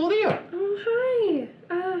 Oh, hello there. Oh hi.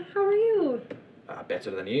 How are you?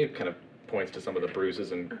 Better than you. Kind of points to some of the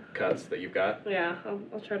bruises and cuts that you've got. Yeah,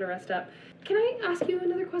 I'll try to rest up. Can I ask you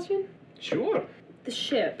another question? Sure. The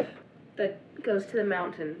ship that goes to the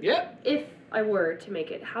mountain. Yeah. If I were to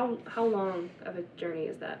make it, how long of a journey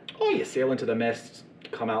is that? Oh, you sail into the mist,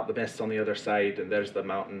 come out the mist on the other side, and there's the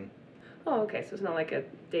mountain. Oh, okay, so it's not like a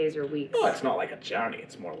days or weeks. Oh, it's not like a journey.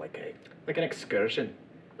 It's more like an excursion.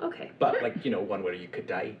 Okay. But like one where you could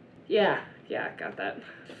die. Yeah, got that.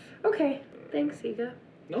 Okay, thanks, Siga.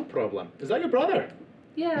 No problem. Is that your brother?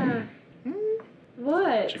 Yeah.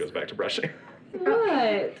 What? She goes back to brushing.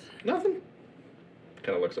 What? Nothing.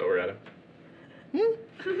 Kind of looks over at him.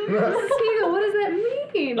 Siga, what does that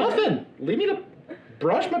mean? Nothing. Leave me to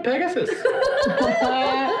brush my Pegasus.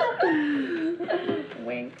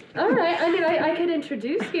 wink? All right. I mean, I could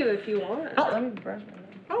introduce you if you want. Let me brush my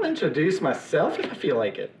I'll introduce myself if I feel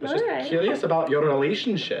like it. I was just Alright. curious about your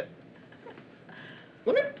relationship.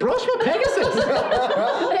 Let me brush my Pegasus.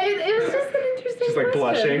 It was just an interesting She's like question.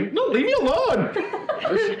 blushing. No, leave me alone.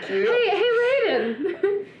 Was she cute? Hey,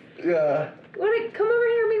 Raiden. Yeah. Wanna come over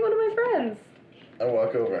here and meet one of my friends? I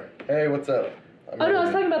walk over. Hey, what's up? Oh no, I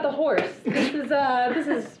was talking about the horse. This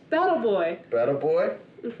is Battle Boy. Battle Boy?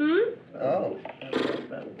 Mm-hmm. Oh.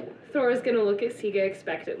 Thor's gonna look at Siga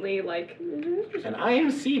expectantly, like. And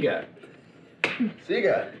I'm Siga.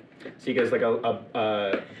 Siga. Siga's like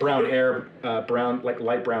a brown hair,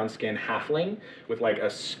 light brown skin halfling with like a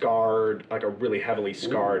scarred, like a really heavily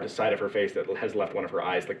scarred side of her face that has left one of her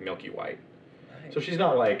eyes like milky white. Nice. So she's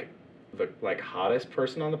not like the hottest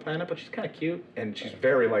person on the planet, but she's kind of cute and she's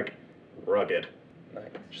very like rugged. Nice.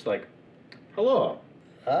 She's like, hello,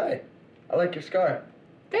 Hi. I like your scar.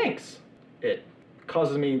 thanks. It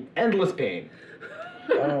causes me endless pain.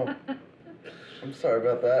 Oh. I'm sorry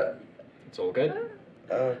about that. It's all good.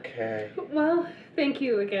 Okay. Well, thank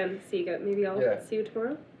you again, Siga. Maybe I'll Yeah. see you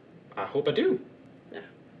tomorrow. I hope I do.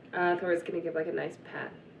 Thor's gonna give like a nice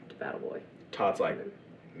pat to Battle Boy. Todd's like,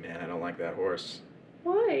 man, I don't like that horse.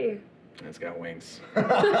 Why? It's got wings.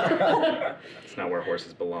 It's not where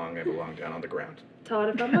horses belong. They belong down on the ground. Todd,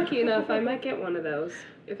 if I'm lucky enough, I might get one of those.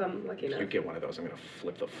 If I'm lucky If enough. you get one of those, I'm gonna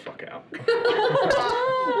flip the fuck out.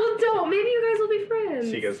 Well, don't. Maybe you guys will be friends.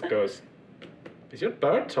 Siga goes, is your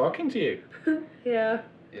bird talking to you? Yeah.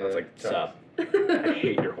 I was like, sup. I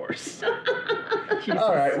hate your horse.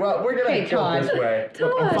 All right. Well, we're gonna Hey, go Todd. this way.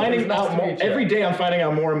 Todd. I'm finding Nice out to more, meet you. every day I'm finding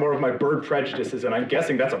out more and more of my bird prejudices, and I'm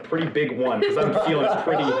guessing that's a pretty big one because I'm feeling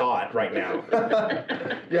pretty hot right now.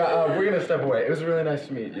 Yeah, we're gonna step away. It was really nice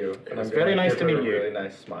to meet you. And was I'm gonna very nice give to her meet a you. really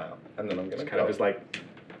nice smile, and then I'm gonna It's kind of go. just like,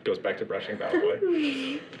 goes back to brushing Battle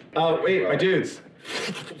Boy. Oh, wait, my dudes.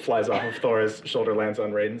 Flies off of Thor's shoulder, lands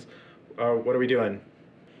on Raiden's. What are we doing?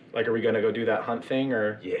 Like, are we gonna go do that hunt thing,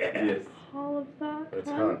 or? Yes. All of that. Let's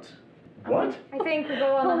fun. hunt. What? I think we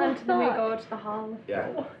go on the hunt and then we go to the hall. Yeah.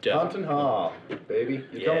 Yeah. Hunt and haul, baby.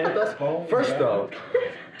 You Yeah. come with us? First though,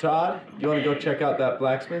 Todd, you want to go check out that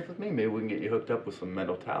blacksmith with me? Maybe we can get you hooked up with some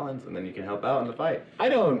metal talons, and then you can help out in the fight.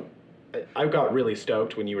 I got really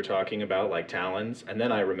stoked when you were talking about like talons, and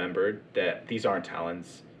then I remembered that these aren't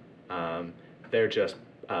talons. They're just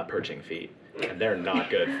perching feet, and they're not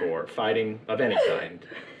good for fighting of any kind.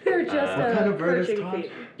 They're just What kind of bird is perching Todd?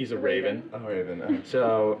 feet. He's a raven. Oh, Raven.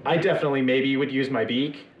 So I definitely maybe would use my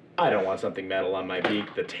beak. I don't want something metal on my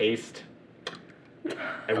beak. The taste,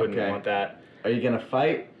 I wouldn't Okay. want that. Are you gonna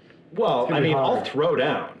fight? Well, gonna I be mean, I'll hard. throw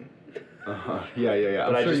down, Yeah. but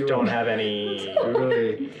I'm I sure just you don't will. have any You're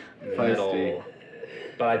really metal. feisty.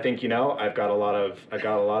 But I think I've got a lot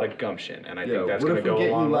of gumption, and I Yeah, think that's what gonna if we go get a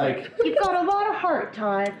you long way. like? You've got a lot of heart,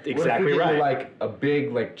 Todd. Exactly What if we get right. you, like a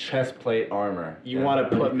big like chest plate armor. You Yeah, want what to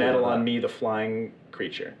do you put feel metal about on that? me, the flying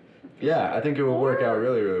creature. Yeah, I think it would work out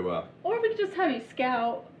really, really well. Or we could just have you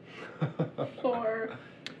scout for,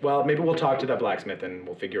 Well, maybe we'll talk to that blacksmith and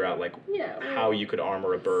we'll figure out like yeah. how you could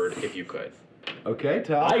armor a bird if you could. Okay,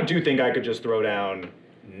 Todd. I do think I could just throw down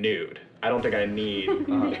nude. I don't think I need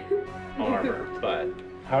armor, but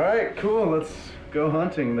All right, cool. Let's go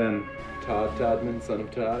hunting then. Todd Todman, son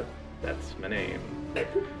of Todd. that's my name.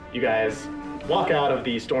 You guys walk out of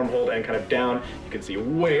the Stormhold and kind of down. You can see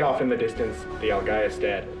way off in the distance the Algaia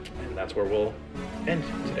Stead, and that's where we'll end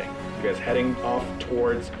today. You guys heading off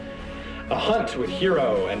towards a hunt with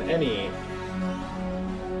Hero and Eni.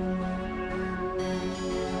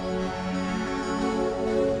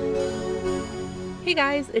 Hey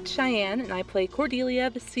guys, it's Cheyenne, and I play Cordelia,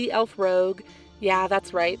 the Sea Elf Rogue. Yeah,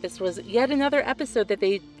 that's right, this was yet another episode that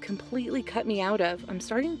they completely cut me out of. I'm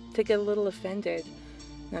starting to get a little offended.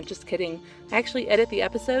 No, just kidding. I actually edit the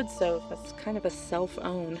episodes, so that's kind of a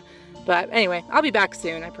self-own. But anyway, I'll be back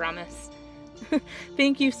soon, I promise.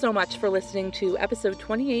 Thank you so much for listening to episode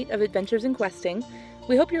 28 of Adventures in Questing.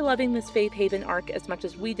 We hope you're loving this Faith Haven arc as much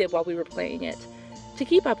as we did while we were playing it. To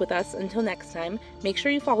keep up with us until next time, make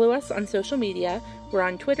sure you follow us on social media. We're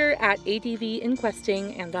on Twitter at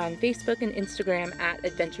ADVInQuesting and on Facebook and Instagram at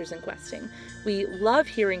Adventures in Questing. We love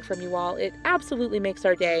hearing from you all. It absolutely makes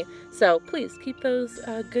our day, so please keep those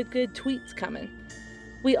good tweets coming.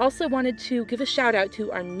 We also wanted to give a shout out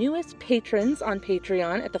to our newest patrons on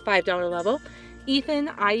Patreon at the $5 level. Ethan,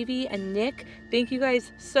 Ivy, and Nick, thank you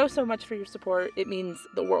guys so much for your support. It means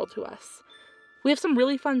the world to us. We have some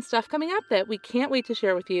really fun stuff coming up that we can't wait to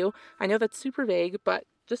share with you. I know that's super vague, but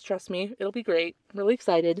just trust me, it'll be great. I'm really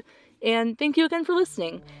excited. And thank you again for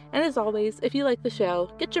listening. And as always, if you like the show,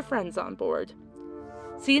 get your friends on board.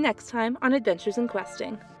 See you next time on Adventures in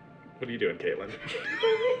Questing. What are you doing, Caitlin?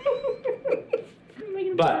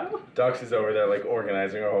 But Doxy's over there, like,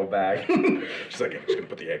 organizing her whole bag. She's like, I'm just gonna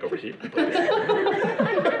put the egg over here.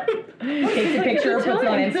 Takes a picture, puts it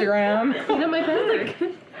on Instagram. Clean up my bag.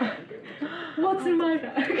 What's in my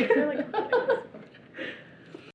bag?